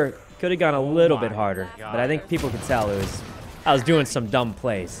sure, could have gone a little bit harder. But I think people could tell I was doing some dumb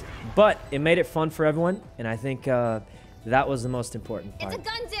plays. But it made it fun for everyone, and I think That was the most important part. It's a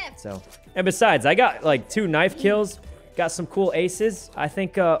gun dip. So, and besides, I got like 2 knife kills, got some cool aces. I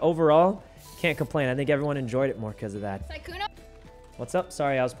think overall, can't complain. I think everyone enjoyed it more because of that. Sykkuno? What's up?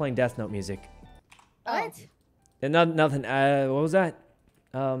 Sorry, I was playing Death Note music. What? And nothing. What was that?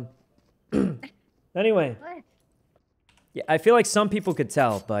 Anyway. What? Yeah, I feel like some people could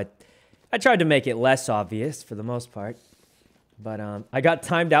tell, but I tried to make it less obvious for the most part. But I got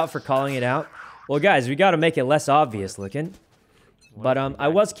timed out for calling it out. Well, guys, we got to make it less obvious looking. But I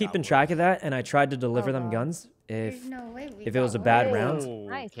was keeping track of that, and I tried to deliver them guns if There's no way we it was a got bad one. round.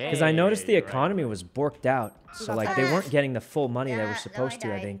 Nice. Because I noticed the economy was borked out, so like they weren't getting the full money they Yeah, were no, supposed to,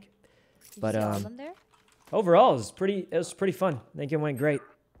 I died. think. Did you But see all of them there? overall, it was pretty fun. I think it went great.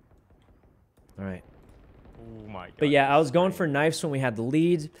 All right. Oh my god. But yeah, I was going for knives when we had the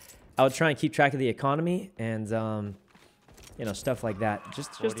lead. I would try and keep track of the economy and you know, stuff like that,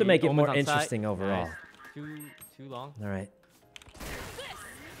 just to make it more interesting overall. Nice. Too long. All right.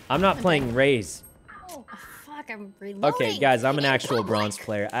 I'm not playing Raze. Oh, fuck, I'm reloading. Okay, guys, I'm an actual bronze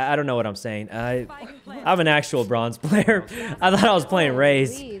player. I don't know what I'm saying. I'm an actual bronze player. I thought I was playing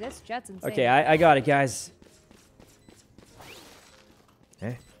Raze. Holy, this jet's insane. Okay, I got it, guys.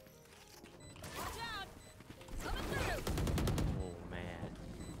 Okay. Oh man.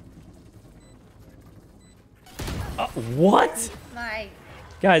 What? My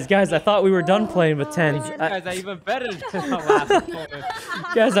Guys, I thought we were done playing with 10s. You guys are even better than the last opponent.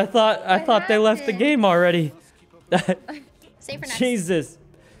 Guys, I thought they left the happened? game already. Save for next. Jesus.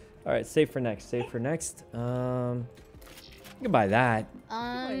 All right, save for next. Save for next. You can buy that. People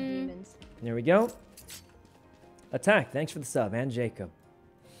are demons. There we go. Attack. Thanks for the sub, and Jacob.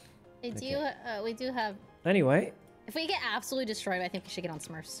 We do have. Anyway, If we get absolutely destroyed, I think we should get on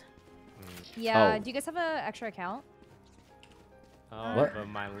Smurfs. Yeah. Oh. Do you guys have an extra account? Oh, What? but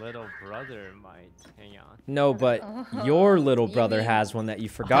my little brother might. Hang on. no, but your little You brother mean- has one that you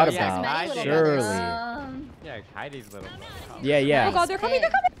forgot Oh, yes, about. I little did. Surely. Yeah, Heidi's little brother. Yeah. Oh god, they're coming! They're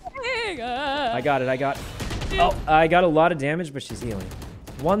coming! I got it. Oh, I got a lot of damage, but she's healing.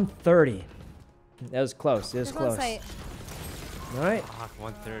 130. That was close. It was There's one close. site. All right. Fuck,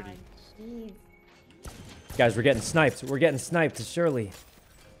 130. jeez. Guys, we're getting sniped. We're getting sniped, surely.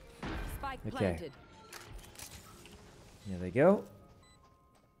 Spike Okay. planted. There they go.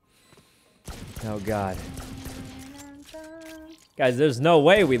 Oh, God. Guys, there's no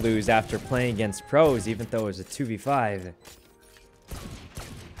way we lose after playing against pros, even though it was a 2v5.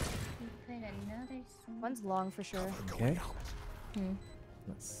 One's long for sure. Okay.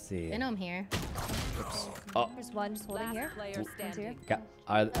 Let's see. I know I'm here. There's one just holding here. Last player One's here. standing.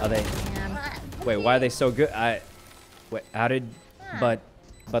 Are they? Yeah. Wait, why are they so good? Wait, how did? But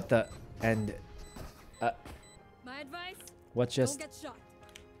the and My advice: what don't just? get shot.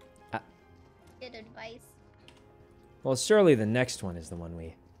 Good advice. Well, surely the next one is the one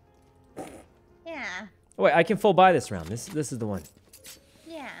we. Yeah. Oh, wait, I can full buy this round. This is the one.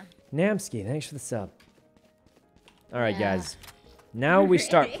 Yeah. Namski, thanks for the sub. All right, Yeah. guys. Now we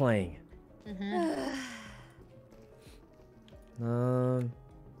start playing.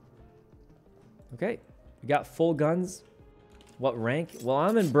 Okay, we got full guns. What rank? Well,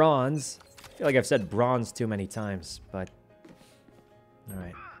 I'm in bronze. I feel like I've said bronze too many times, but all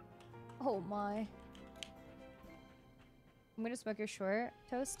right. Oh my. I'm gonna smoke your short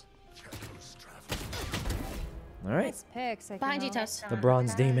toast. All right. Nice picks. Behind you, Toast. The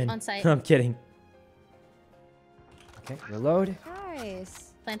bronze demon. On site. I'm kidding. Okay, reload.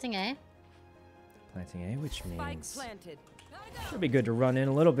 Nice. Planting A. Planting A, which Spike means planted. should be good to run in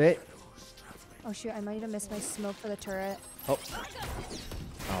a little bit. Oh shoot, I might have missed my smoke for the turret. Oh,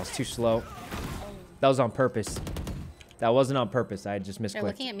 it's too slow. That was on purpose. That wasn't on purpose. I just They're misclicked.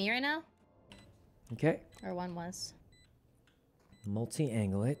 looking at me right now. Okay, Or one was.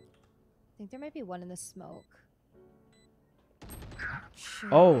 multi-angle it. I think there might be one in the smoke. Shoot.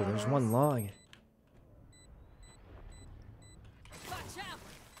 Oh, there's one long.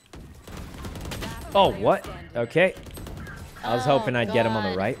 Oh, what? Okay. I was hoping I'd get him on the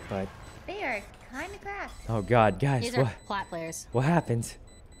God. right, but They are kind of cracked. oh god, guys, These are what plat players. happened?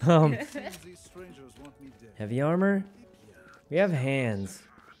 These strangers want me dead. Heavy armor. We have hands.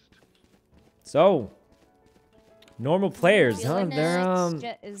 So, normal players, huh? They're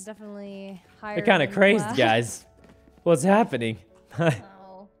Jet is definitely higher. they're kind of than crazed, last. guys. What's happening?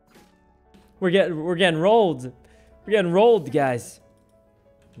 Oh. We're getting rolled. We're getting rolled, guys.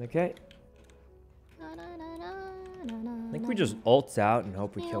 Okay. I think we just ult out and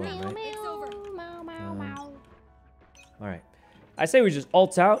hope we kill him, right? It's over. All right. I say we just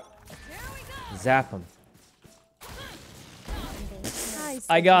ult out, zap him. Nice.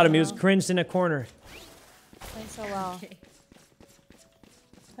 I got him. He was Sykkuno. cringed in a corner. Playing so well.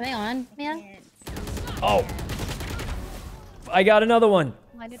 Are they on, man? Can't Oh, I got another one.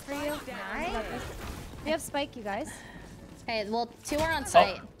 Blinded for you. Nice. We have spike, you guys. Okay, well, 2 are on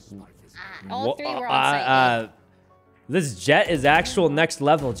site. All Wha- 3 were on site. This jet is actual next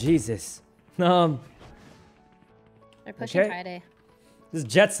level. Jesus. They're pushing okay. Friday. This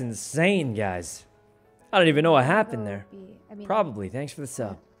jet's insane, guys. I don't even know what happened there. I mean, Probably. Thanks for the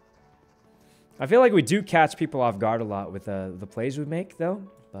sub. I feel like we do catch people off guard a lot with the plays we make, though.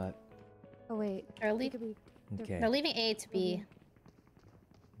 But Oh wait. They're, It leave could be. okay, they're leaving A to B.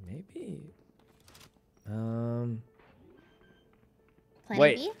 maybe. Plan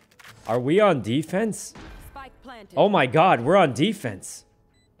Wait. B? Are we on defense? Spike planted. Oh my God, we're on defense.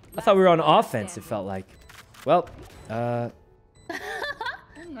 I thought we were on offense. It felt like. Well, Oh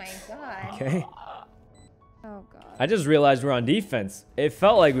my god. okay. Oh god. I just realized we're on defense. It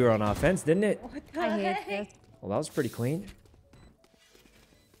felt like we were on offense, didn't it? I hate this. Well, that was pretty clean.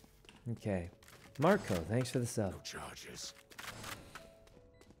 Okay. Marco, thanks for the sub. Charges.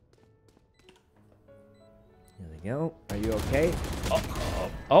 Here we go. Are you okay?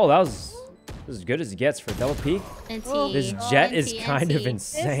 Oh, that was as good as it gets for a double peak. NT. This jet NT, is kind of NT.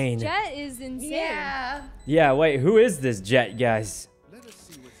 insane. This jet is insane. Yeah. Yeah, wait, who is this jet, guys? Let us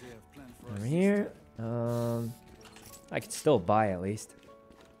see what they have planned for Over us. here. I could still buy at least.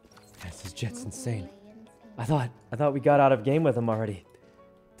 Guys, this jet's insane. I thought we got out of game with him already.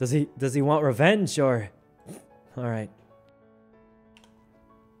 Does he want revenge or? All right.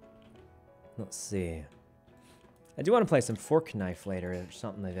 Let's see. I do want to play some fork knife later or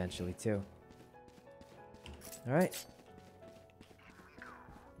something eventually too. All right.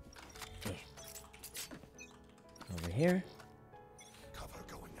 Over here. Cover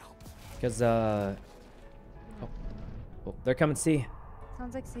going out. Because oh, they're coming C.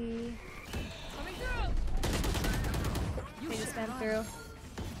 Sounds like C. Coming through. They just went through.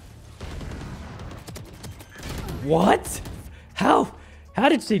 What? How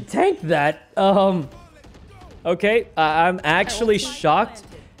did she tank that? Okay, I'm actually shocked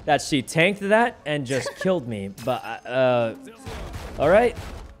that she tanked that and just killed me. But all right.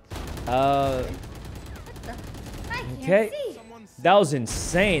 Okay. That was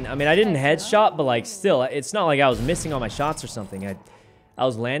insane. I mean, I didn't headshot, but like still, it's not like I was missing all my shots or something. I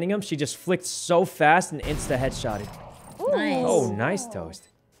was landing them. She just flicked so fast and insta headshotted. Nice. Oh, nice toast.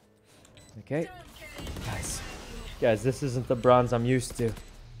 Okay. Guys, this isn't the bronze I'm used to.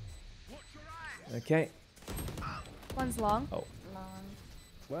 Okay. One's long. Oh.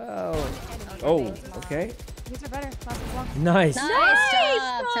 Well. Oh, okay. These are better. Last one's long. Nice. Nice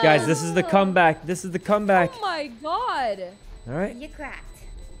job, Guys, this is the comeback. This is the comeback. Oh my god. All right. You cracked.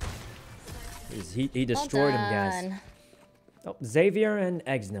 He destroyed him, guys. Oh, Xavier and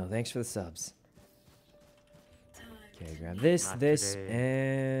Exno, thanks for the subs. Okay, grab this, Not this, today.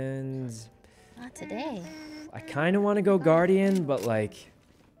 and Not today. I kind of want to go Guardian, but like,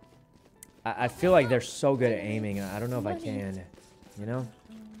 I feel like they're so good at aiming. I don't know if I can, you know?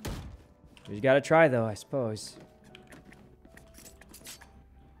 We gotta try though, I suppose.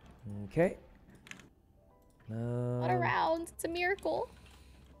 Okay. What a round. It's a miracle.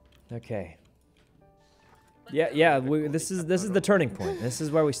 Okay. Yeah. This is the turning point. This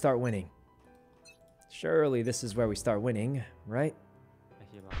is where we start winning. Surely this is where we start winning, right? I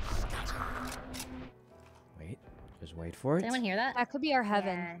heal up. Wait, just wait for Did it. anyone hear that? That could be our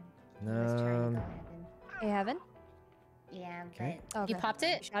heaven. Yeah. I was trying to go heaven. Hey, heaven? Yeah, Okay. but Okay. You popped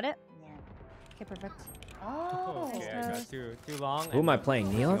it? Shot it? yeah. Okay, perfect. Oh. Okay, I got too long. Who am I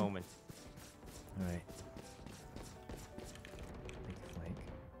playing, Neon? Moment. All right. Big flank.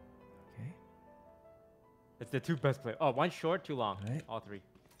 Okay. It's the 2 best players. Oh, 1 short, 2 long. Right. All 3.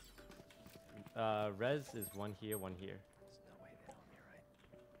 Rez is 1 here, 1 here.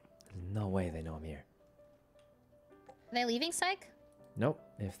 There's no way they know I'm here. Are they leaving, Psych? Nope.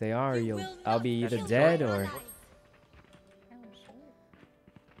 If they are, You will I'll not be either kill dead my or ally. it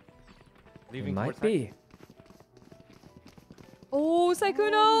Leaving might towards side. be. Oh, Oh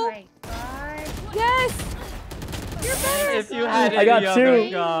Sykkuno! my god. Yes! You're better! If you had I got any 2. other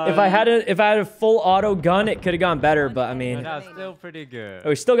gun. If I had a full auto gun, it could have gone better. But I mean, That's still pretty good.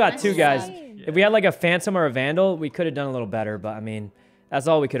 we still got 2 guys. Insane. If we had like a Phantom or a Vandal, we could have done a little better. But I mean, that's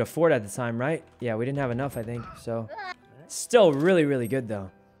all we could afford at the time, right? Yeah, we didn't have enough, I think. So, still really, really good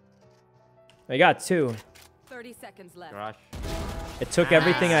though. We got 2. 30 seconds left. Garage. It took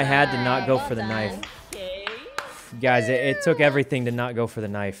everything I had to not go Well for the done. knife. Okay. Guys, it took everything to not go for the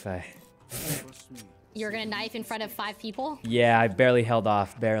knife. Trust me. You're gonna knife in front of 5 people? Yeah, I barely held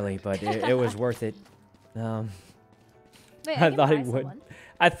off, barely, but it was worth it. Wait, I can thought buy it would. someone.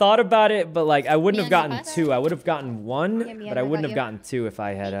 I thought about it, but like I wouldn't have Yeah, gotten no, 2. I would have gotten 1, Yeah, me, but I I wouldn't got have you. gotten 2 if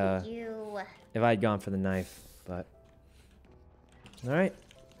I had Thank you. if I had gone for the knife. But all right,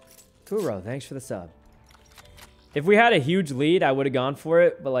 Kuro, thanks for the sub. If we had a huge lead, I would have gone for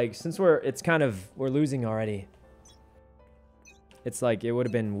it. But like since we're losing already, it's like it would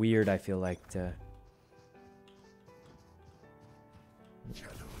have been weird. I feel like to.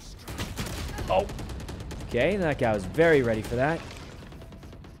 Oh, okay, that guy was very ready for that.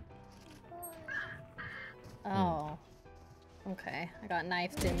 Oh. Okay. I got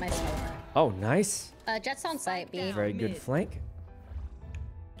knifed in my smoke. Oh, nice. Jet's on site, B. Very good flank.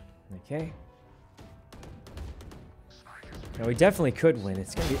 Okay. No, we definitely could win.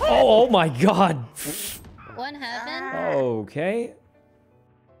 It's gonna be. Oh my God. One heaven. Okay.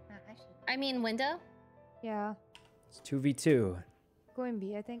 I mean window. Yeah. It's 2v2. Going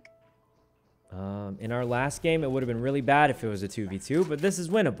B, I think. In our last game, it would have been really bad if it was a 2v2, but this is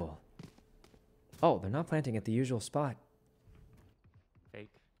winnable. Oh, they're not planting at the usual spot. Fake.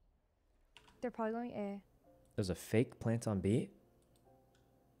 They're probably going A. There's a fake plant on B.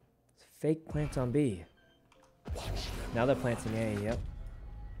 It's a fake plant on B. Now they're planting A, yep.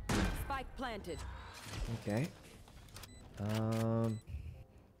 Spike planted. Okay.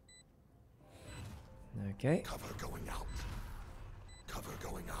 Okay. Cover going out. Cover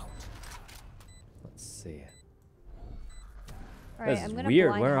going out. Let's see. All right, This I'm is gonna weird.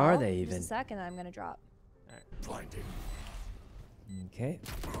 blind Where are hall they for just even? a sec, and then I'm gonna drop. Blinding. Okay.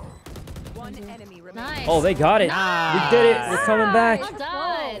 One enemy remaining. Nice. Oh, they got it. We did it. We're coming back.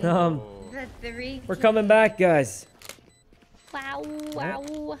 Well done. The 3 We're coming back, guys. Wow.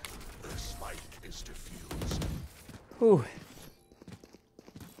 Wow. The spike is diffused. Whew.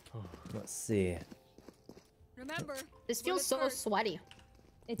 Let's see. Remember, This feels so sweaty.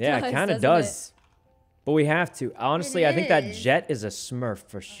 It Yeah, does, it kind of doesn't does. But we have to. Honestly, I think that is. Jet is a smurf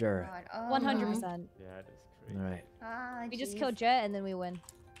for sure. it? 100%. Yeah, that is crazy. All right. Ah, We just jeez. kill Jet, and then we win.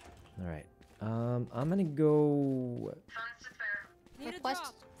 All right. I'm gonna go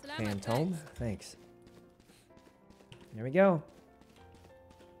Request. Phantom. Thanks. There we go.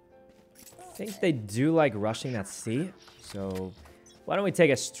 I think they do like rushing that C. So why don't we take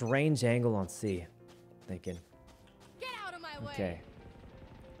a strange angle on C? Thinking. Get out of my way.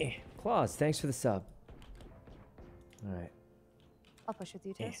 Okay. Claus, thanks for the sub. All right. I'll push with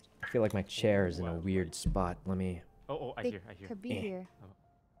you, Toast. I feel like my chair is in a weird spot. Let me. Oh, I They hear. could be here.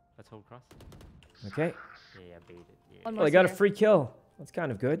 Let's hold cross. Okay. Yeah, baited. Yeah. One Well, more I got a here. free kill. That's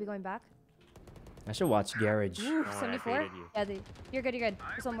kind of Could be good. going back. I should watch Garage. Ooh, Don't worry, I 74? baited you. Yeah, you're good, you're good.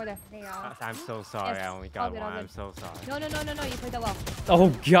 There's one more there. They all. I'm so sorry. Yes, I only all got good, all one. I'm good. so sorry. No, you played that well. Oh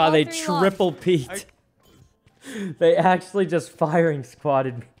god, All they 3 long. triple peaked. They actually just firing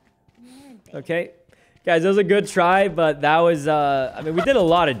squatted me. Okay. Guys, that was a good try, but that was I mean we did a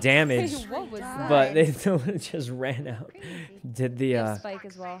lot of damage. What was that? But they just ran out. Did the We have Spike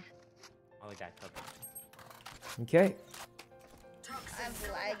as well. Only got covered. okay.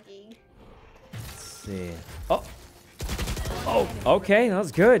 I'm lagging. Let's see. Oh. Oh, okay, that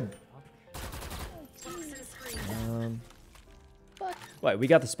was good. Wait, we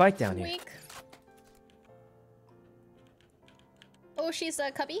got the spike down here. Weak. Oh, she's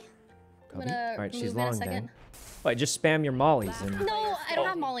a cubby. I'm Cubby? gonna All right, she's move in a long second. then. Wait, just spam your mollies and. No, I don't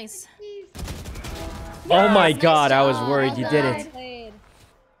have mollies. Oh my Yes, nice god, I was job. worried you did Well it. Played.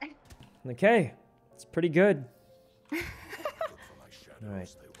 Okay, it's pretty good. For my shadows, All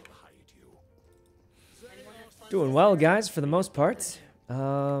right. they will hide you. Doing well, guys, for the most part.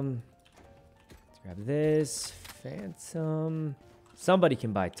 Let's grab this. Phantom. Somebody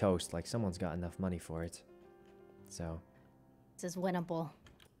can buy toast. Like, someone's got enough money for it. So, This is winnable.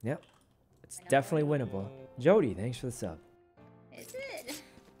 yep. It's definitely winnable. Jody, thanks for the sub. Is it?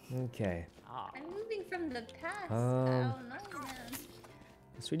 Okay. I'm moving from the past. Um, Oh, no, man.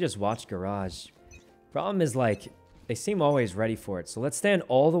 So we just watch Garage. Problem is, like, they seem always ready for it. So let's stand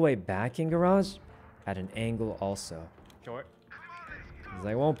all the way back in Garage at an angle also. Short. 'Cause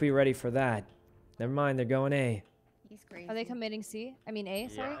they won't be ready for that. Never mind, they're going A. He's crazy. Are they committing C? I mean A,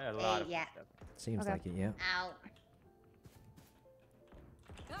 sorry? Yeah, a lot of yeah. stuff. Seems Okay. like it, yeah. Out.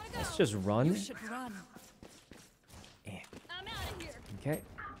 Let's just run. Should run. Eh. I'm out of here. Okay.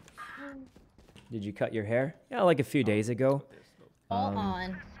 Did you cut your hair? Yeah, like a few days ago. All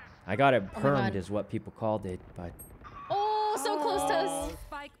on. I got it Oh my permed God. is what people called it, but Oh, so close to us.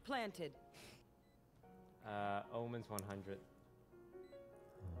 Spike planted. Omen's 100.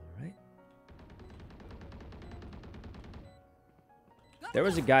 all right. There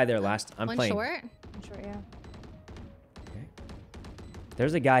was a guy there last. I'm One playing. short. I'm sure, yeah. Okay.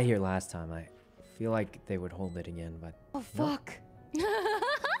 There's a guy here last time. I feel like they would hold it again, but Oh, fuck.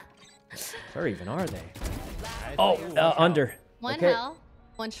 Where even are they? Oh, under. One Okay. hell,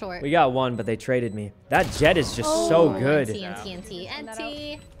 one short. We got one, but they traded me. That jet is just so good.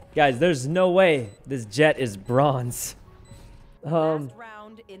 NT. Guys, there's no way this jet is bronze. Last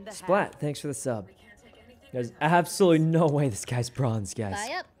round in the Splat, thanks for the sub. There's absolutely no way this guy's bronze, guys.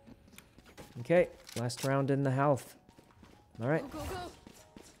 Buy up. Okay, last round in the health. All right. Go, go, go.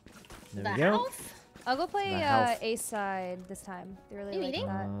 There The we go. health? I'll go play The health. A side this time. They really You like eating?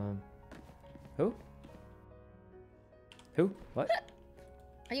 that. Who? Who? What?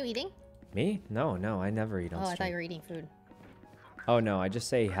 Are you eating? Me? No, no, I never eat on Oh, I thought stream. you were eating food. Oh no, I just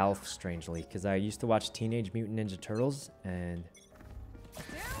say health strangely because I used to watch Teenage Mutant Ninja Turtles and There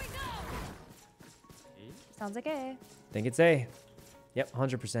we go. Sounds like A. think it's A. Yep,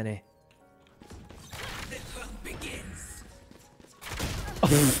 100% A.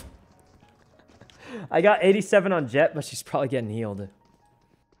 I got 87 on Jet, but she's probably getting healed.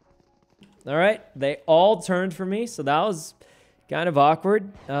 All right, they all turned for me, so that was kind of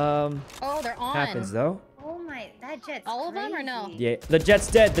awkward. Oh, they're on. Happens though. Oh my, that jet's All of them or no? crazy. Yeah, the Jet's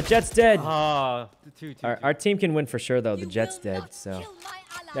dead. The Jet's dead. Ah, two. Our team can win for sure though. The Jet's dead, so Kill my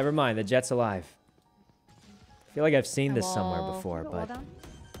ally. never mind. The Jet's alive. I feel like I've seen this somewhere Hello. before, Wall but down.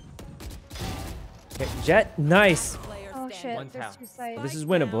 okay, Jet, nice. Player Oh standing. shit, One's there's house. two sides. This is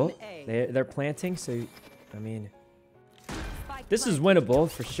Spike winnable. down A. They're planting, so I mean, Spike this is planted. winnable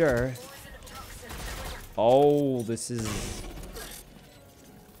for sure. Oh, this is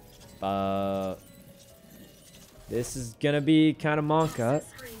this is gonna be kind of Monka.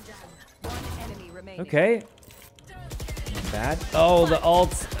 One enemy remaining. Okay. Not bad. Oh, the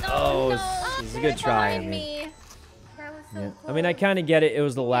ult. Oh, this is a good try. I Behind mean, me. That was so yeah. cool. I mean, I kind of get it. It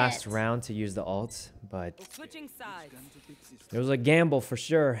was the last Shit. round to use the ult, but Switching sides. it was a gamble for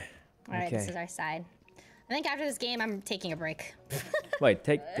sure. All right, this Okay. is our side. I think after this game, I'm taking a break. Wait,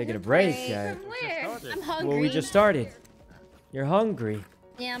 taking a break. From where? I'm hungry. Well, we just started. You're hungry.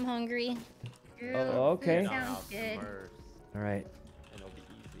 Yeah, I'm hungry. Drew, Oh, okay. food Sounds good. First, All right. and it'll be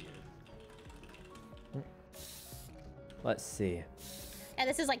easier. Let's see. Yeah,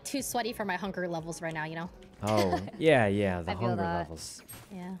 this is like too sweaty for my hunger levels right now, you know? Oh, yeah, the I feel hunger that. levels.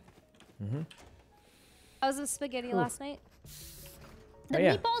 Yeah. How was the spaghetti last night? The Oh,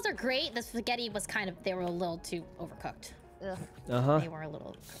 yeah. meatballs are great. The spaghetti was kind of, they were a little too overcooked. Ugh. Uh-huh. They were a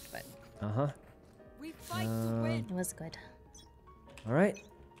little overcooked, but Uh-huh. We fight to win. it was good. All right.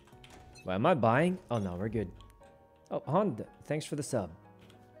 Wait, am I buying? Oh, no, we're good. Oh, Honda, thanks for the sub.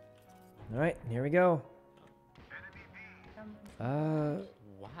 All right, here we go.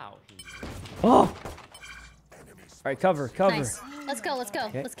 Wow. Oh! All right, cover. Nice. Let's go.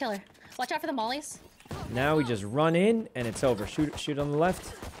 Okay. Let's kill her. Watch out for the mollies. Now we just run in, and it's over. Shoot on the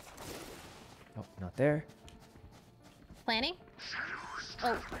left. Oh, not there. Planning.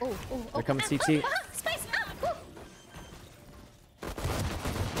 Oh. They're coming CT. Spice!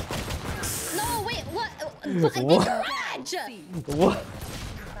 No, wait, what? What? Garage! What?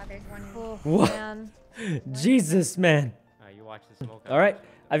 Thought there's one. Oh, What? man. Jesus, man. You watch the smoke. All right.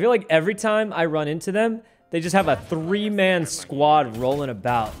 I feel like every time I run into them, they just have a 3-man squad rolling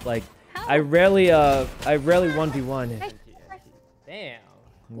about. Like, I rarely 1v1. Damn.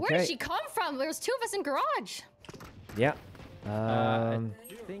 Where did she come from? There was 2 of us in garage. Yeah. I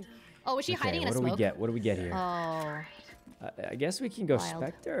think Oh, was she Okay, hiding in a what do smoke? we get? What do we get here? Oh, I guess we can go Wild.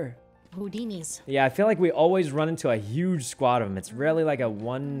 Spectre. Houdinis. Yeah, I feel like we always run into a huge squad of them. It's rarely like a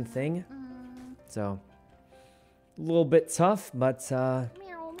one thing. So, a little bit tough, but Meow,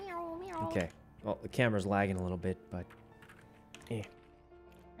 meow, meow. okay. Well, the camera's lagging a little bit, but eh.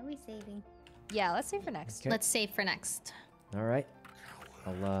 Are we saving? Yeah, let's save for next. Okay. Let's save for next. All right.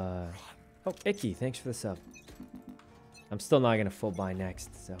 I'll oh, Icky, thanks for the sub. I'm still not gonna full buy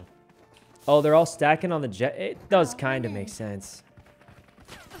next, so. Oh, they're all stacking on the jet. It does kind of make sense.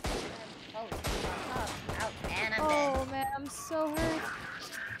 Oh, out, and I'm dead. Oh man, I'm so hurt.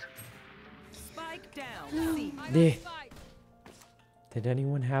 Spike down. C. Yeah. Did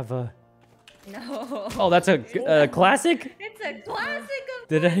anyone have a? No. Oh, that's a classic. It's a classic of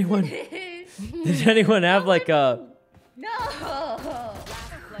Did anyone? it. Did anyone have like a? No.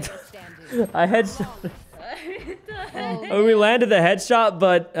 Player standing. A headshot. Oh, we landed the headshot,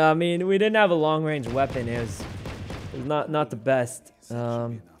 but I mean, we didn't have a long range weapon. It was not the best.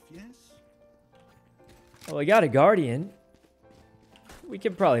 Oh, we got a guardian. We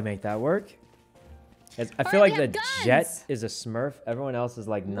could probably make that work. I feel like we the have guns. jet is a smurf. Everyone else is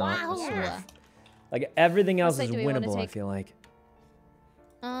like not Wow. a smurf. Like everything else Looks is like, do we wanna winnable. I take- feel like.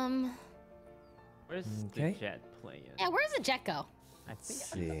 where's Okay. the jet playing? Yeah, where's the jet go? I think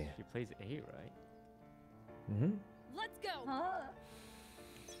see. she plays A, right? Mm-hmm. Let's go. Huh?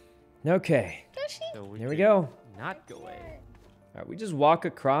 Okay. So Here we go. Not go away. All right, we just walk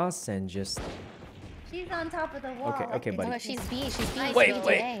across and just... She's on top of the wall. Okay, okay, buddy. Oh, she's B. She's B. Wait, she's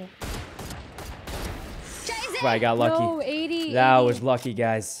wait. A. I got lucky. No, 80. That 80. was lucky,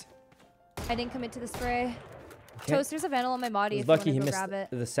 guys. I didn't commit to the spray. Okay. Toaster's a vandal on my body. He If was lucky you he wanna go missed grab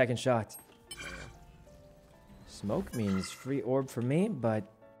it. the second shot. Smoke means free orb for me, but...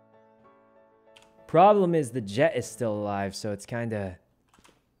 Problem is the jet is still alive, so it's kind of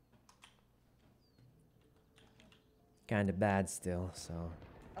bad still, so...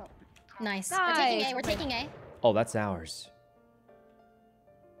 Nice. Nice. We're taking A. We're taking A. Oh, that's ours.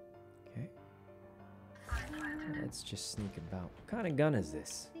 Okay. Let's just sneak about. What kind of gun is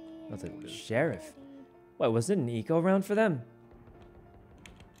this? That's a sheriff. What, was it an eco round for them?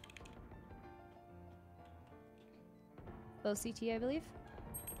 Both CT, I believe.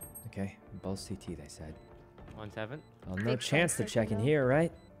 Okay, both CT, they said. 1-7. Well, no Big chance to transfer check in though. here,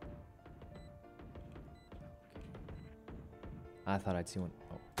 right? I thought I'd see one.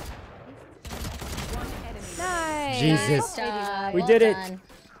 Oh. Nice. Jesus. Good job. We Well did it. done.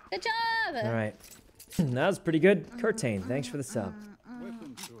 Good job. All right. That was pretty good. Curtain, thanks for the sub.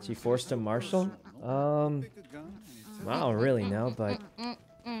 She forced a marshal? I don't really know, but...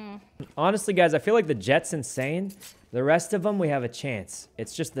 Honestly, guys, I feel like the jet's insane. The rest of them, we have a chance.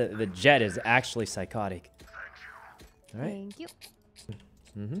 It's just the jet is actually psychotic. All right. Thank you.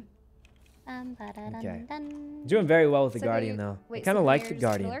 Mm-hmm. Okay. Dun. Doing very well with the So Guardian, you- though. I wait, kind of so like the here's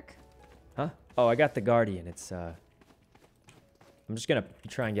Guardian. Lurk? Huh? Oh, I got the Guardian. It's, I'm just gonna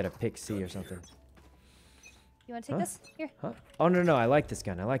try and get a pick C or something. You want to take Huh? this? Here. Huh? Oh, no, no, I like this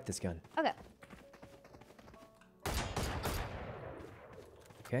gun. I like this gun. Okay.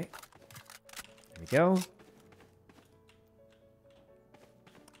 Okay. There we go. Do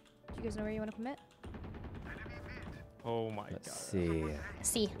you guys know where you want to commit? Oh my Let's god. see.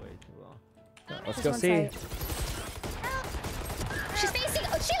 C. Way too low. Let's Just go one see. side. She's facing.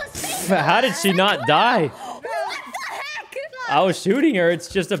 Oh, she was facing. How did she not die? What the heck? I was shooting her. It's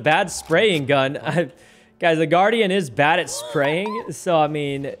just a bad spraying gun. Guys, the Guardian is bad at spraying, so I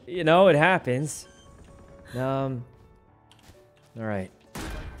mean, you know, it happens. All right.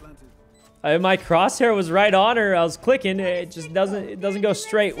 My crosshair was right on her. I was clicking. It just doesn't go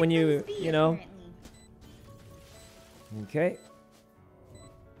straight when you know. Okay.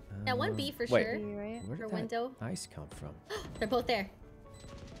 Yeah, one B for Wait. sure. You right? Where For did that window. ice come from? They're both there.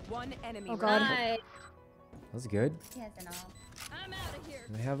 One enemy. Oh, God. Nice. That's good. He has an all. I'm out of here.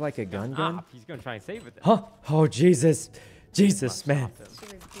 Do they have like a gun? Ah, he's gonna try and save it. Then. Huh? Oh, Jesus. Jesus, man. She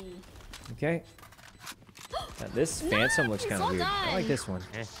was B. Okay. This Phantom looks kind of well weird. I like done. this one.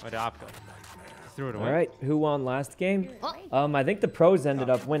 Where'd the op go? Threw it away. All right, who won last game? Oh. I think the pros ended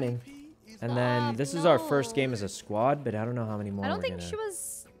up winning. And then this is our first game as a squad, but I don't know how many more I don't we're think gonna... she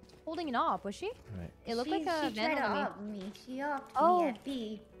was holding an op, was she? Right. It looked like a She tried vandal to to me. op me. She upped Oh. me at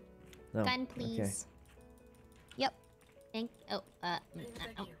B. No. Gun, Okay. please. Yep. Thank. Oh.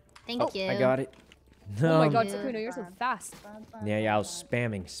 Thank Oh, you. I got it. Oh my Um, god, Yeah. Sykkuno, you're so fast. Yeah, I was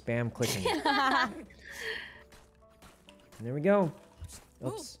spamming, spam clicking. There we go.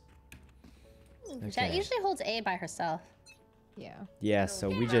 Oops. Jet Okay. usually holds A by herself. Yeah. Yeah, so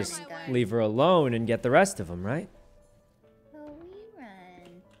we Run, just gun. leave her alone and get the rest of them, right? So we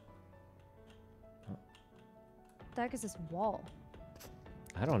run. The heck is this wall?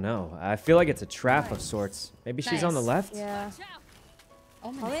 I don't know. I feel like it's a trap of sorts. Maybe she's on the Nice. left? Yeah.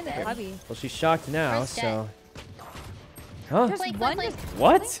 Oh my Probably in the god. cubby. Well, she's shocked now, Where's Jet? so... Huh? There's Blink, one. blink, blink.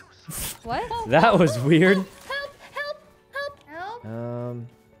 What? What? That was weird. Help! Help! Help! Help.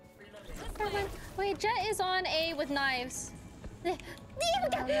 Everyone. Wait, Jet is on A with knives. God.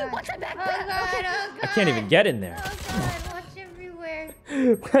 Watch my back! Oh god, oh god. I can't even get in there. Oh god, watch everywhere.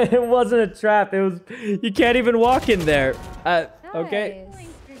 It wasn't a trap. It was... You can't even walk in there. Okay. Nice.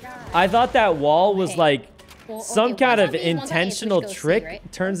 Points to die. I thought that wall was Okay. like Well, some okay, kind one's of on B, one's on A, so we should intentional go C, trick.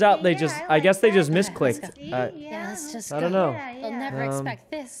 right? Turns out they Yeah, just... I I guess like they that. just Let's misclicked. See? Yeah, let's just I go. don't know. Yeah, They'll yeah. never Um,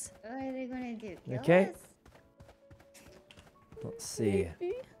 expect this. What are they gonna do? Kill Okay. us? Let's see.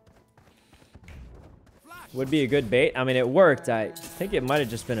 Would be a good bait. I mean, it worked. I think it might have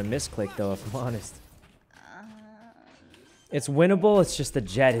just been a misclick, though, if I'm honest. It's winnable. It's just the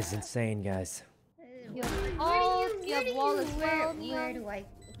jet is insane, guys. You have all. You have wall as well. Where do I?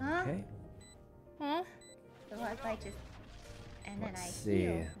 Huh? Okay. Huh? So if I just and then Let's I see. heal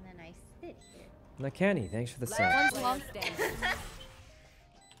and then I sit here. Nakani, thanks for the sub. Last player standing.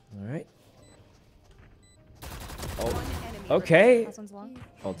 All right. One enemy. Okay. Last one's long.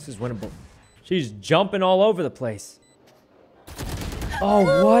 Oh, this is winnable. She's jumping all over the place.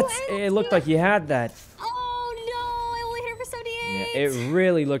 Oh, what? It looked like you had that. Oh no! I only hit her for Yeah, it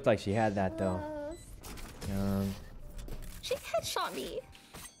really looked like she had that though. She headshot me.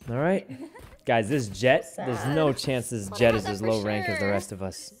 All right, guys, this Jet. There's no chance this Jet is that as for low rank as the sure. rest of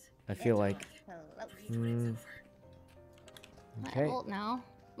us. I feel like. Hello. I Okay. ult now.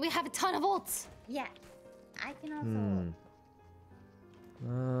 We have a ton of ults. Yeah. I can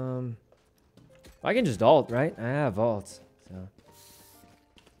also. I can just ult, right? I have ults, so.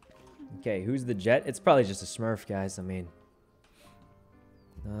 Okay, who's the Jet? It's probably just a Smurf, guys. I mean.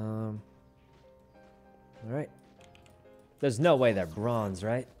 All right. There's no way they're bronze,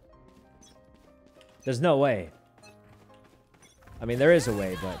 right? There's no way. I mean, there is a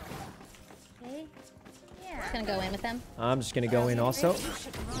way, but Okay. Yeah. Just gonna go in with them. I'm just gonna go in also.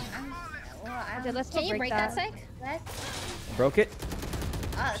 Okay, let's Can you break that, Syk? Let's. Broke it.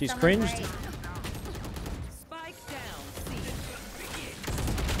 Oh, She's someone's cringed. right. Spike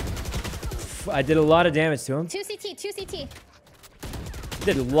down. I did a lot of damage to him. 2 CT, 2 CT.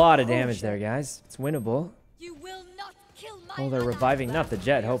 Did a lot of damage there, guys. It's winnable. You will not kill my Oh, they're reviving, not the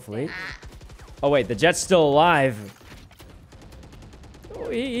Jet, hopefully. Oh, wait, the Jet's still alive. Oh,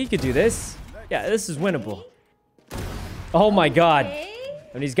 he could do this. Yeah, this is winnable. Oh, my God.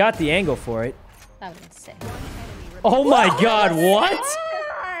 And he's got the angle for it. That would have been sick. Oh, my God, what?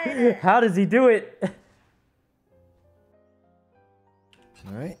 How does he do it?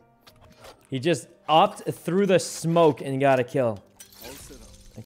 All right. He just opted through the smoke and got a kill.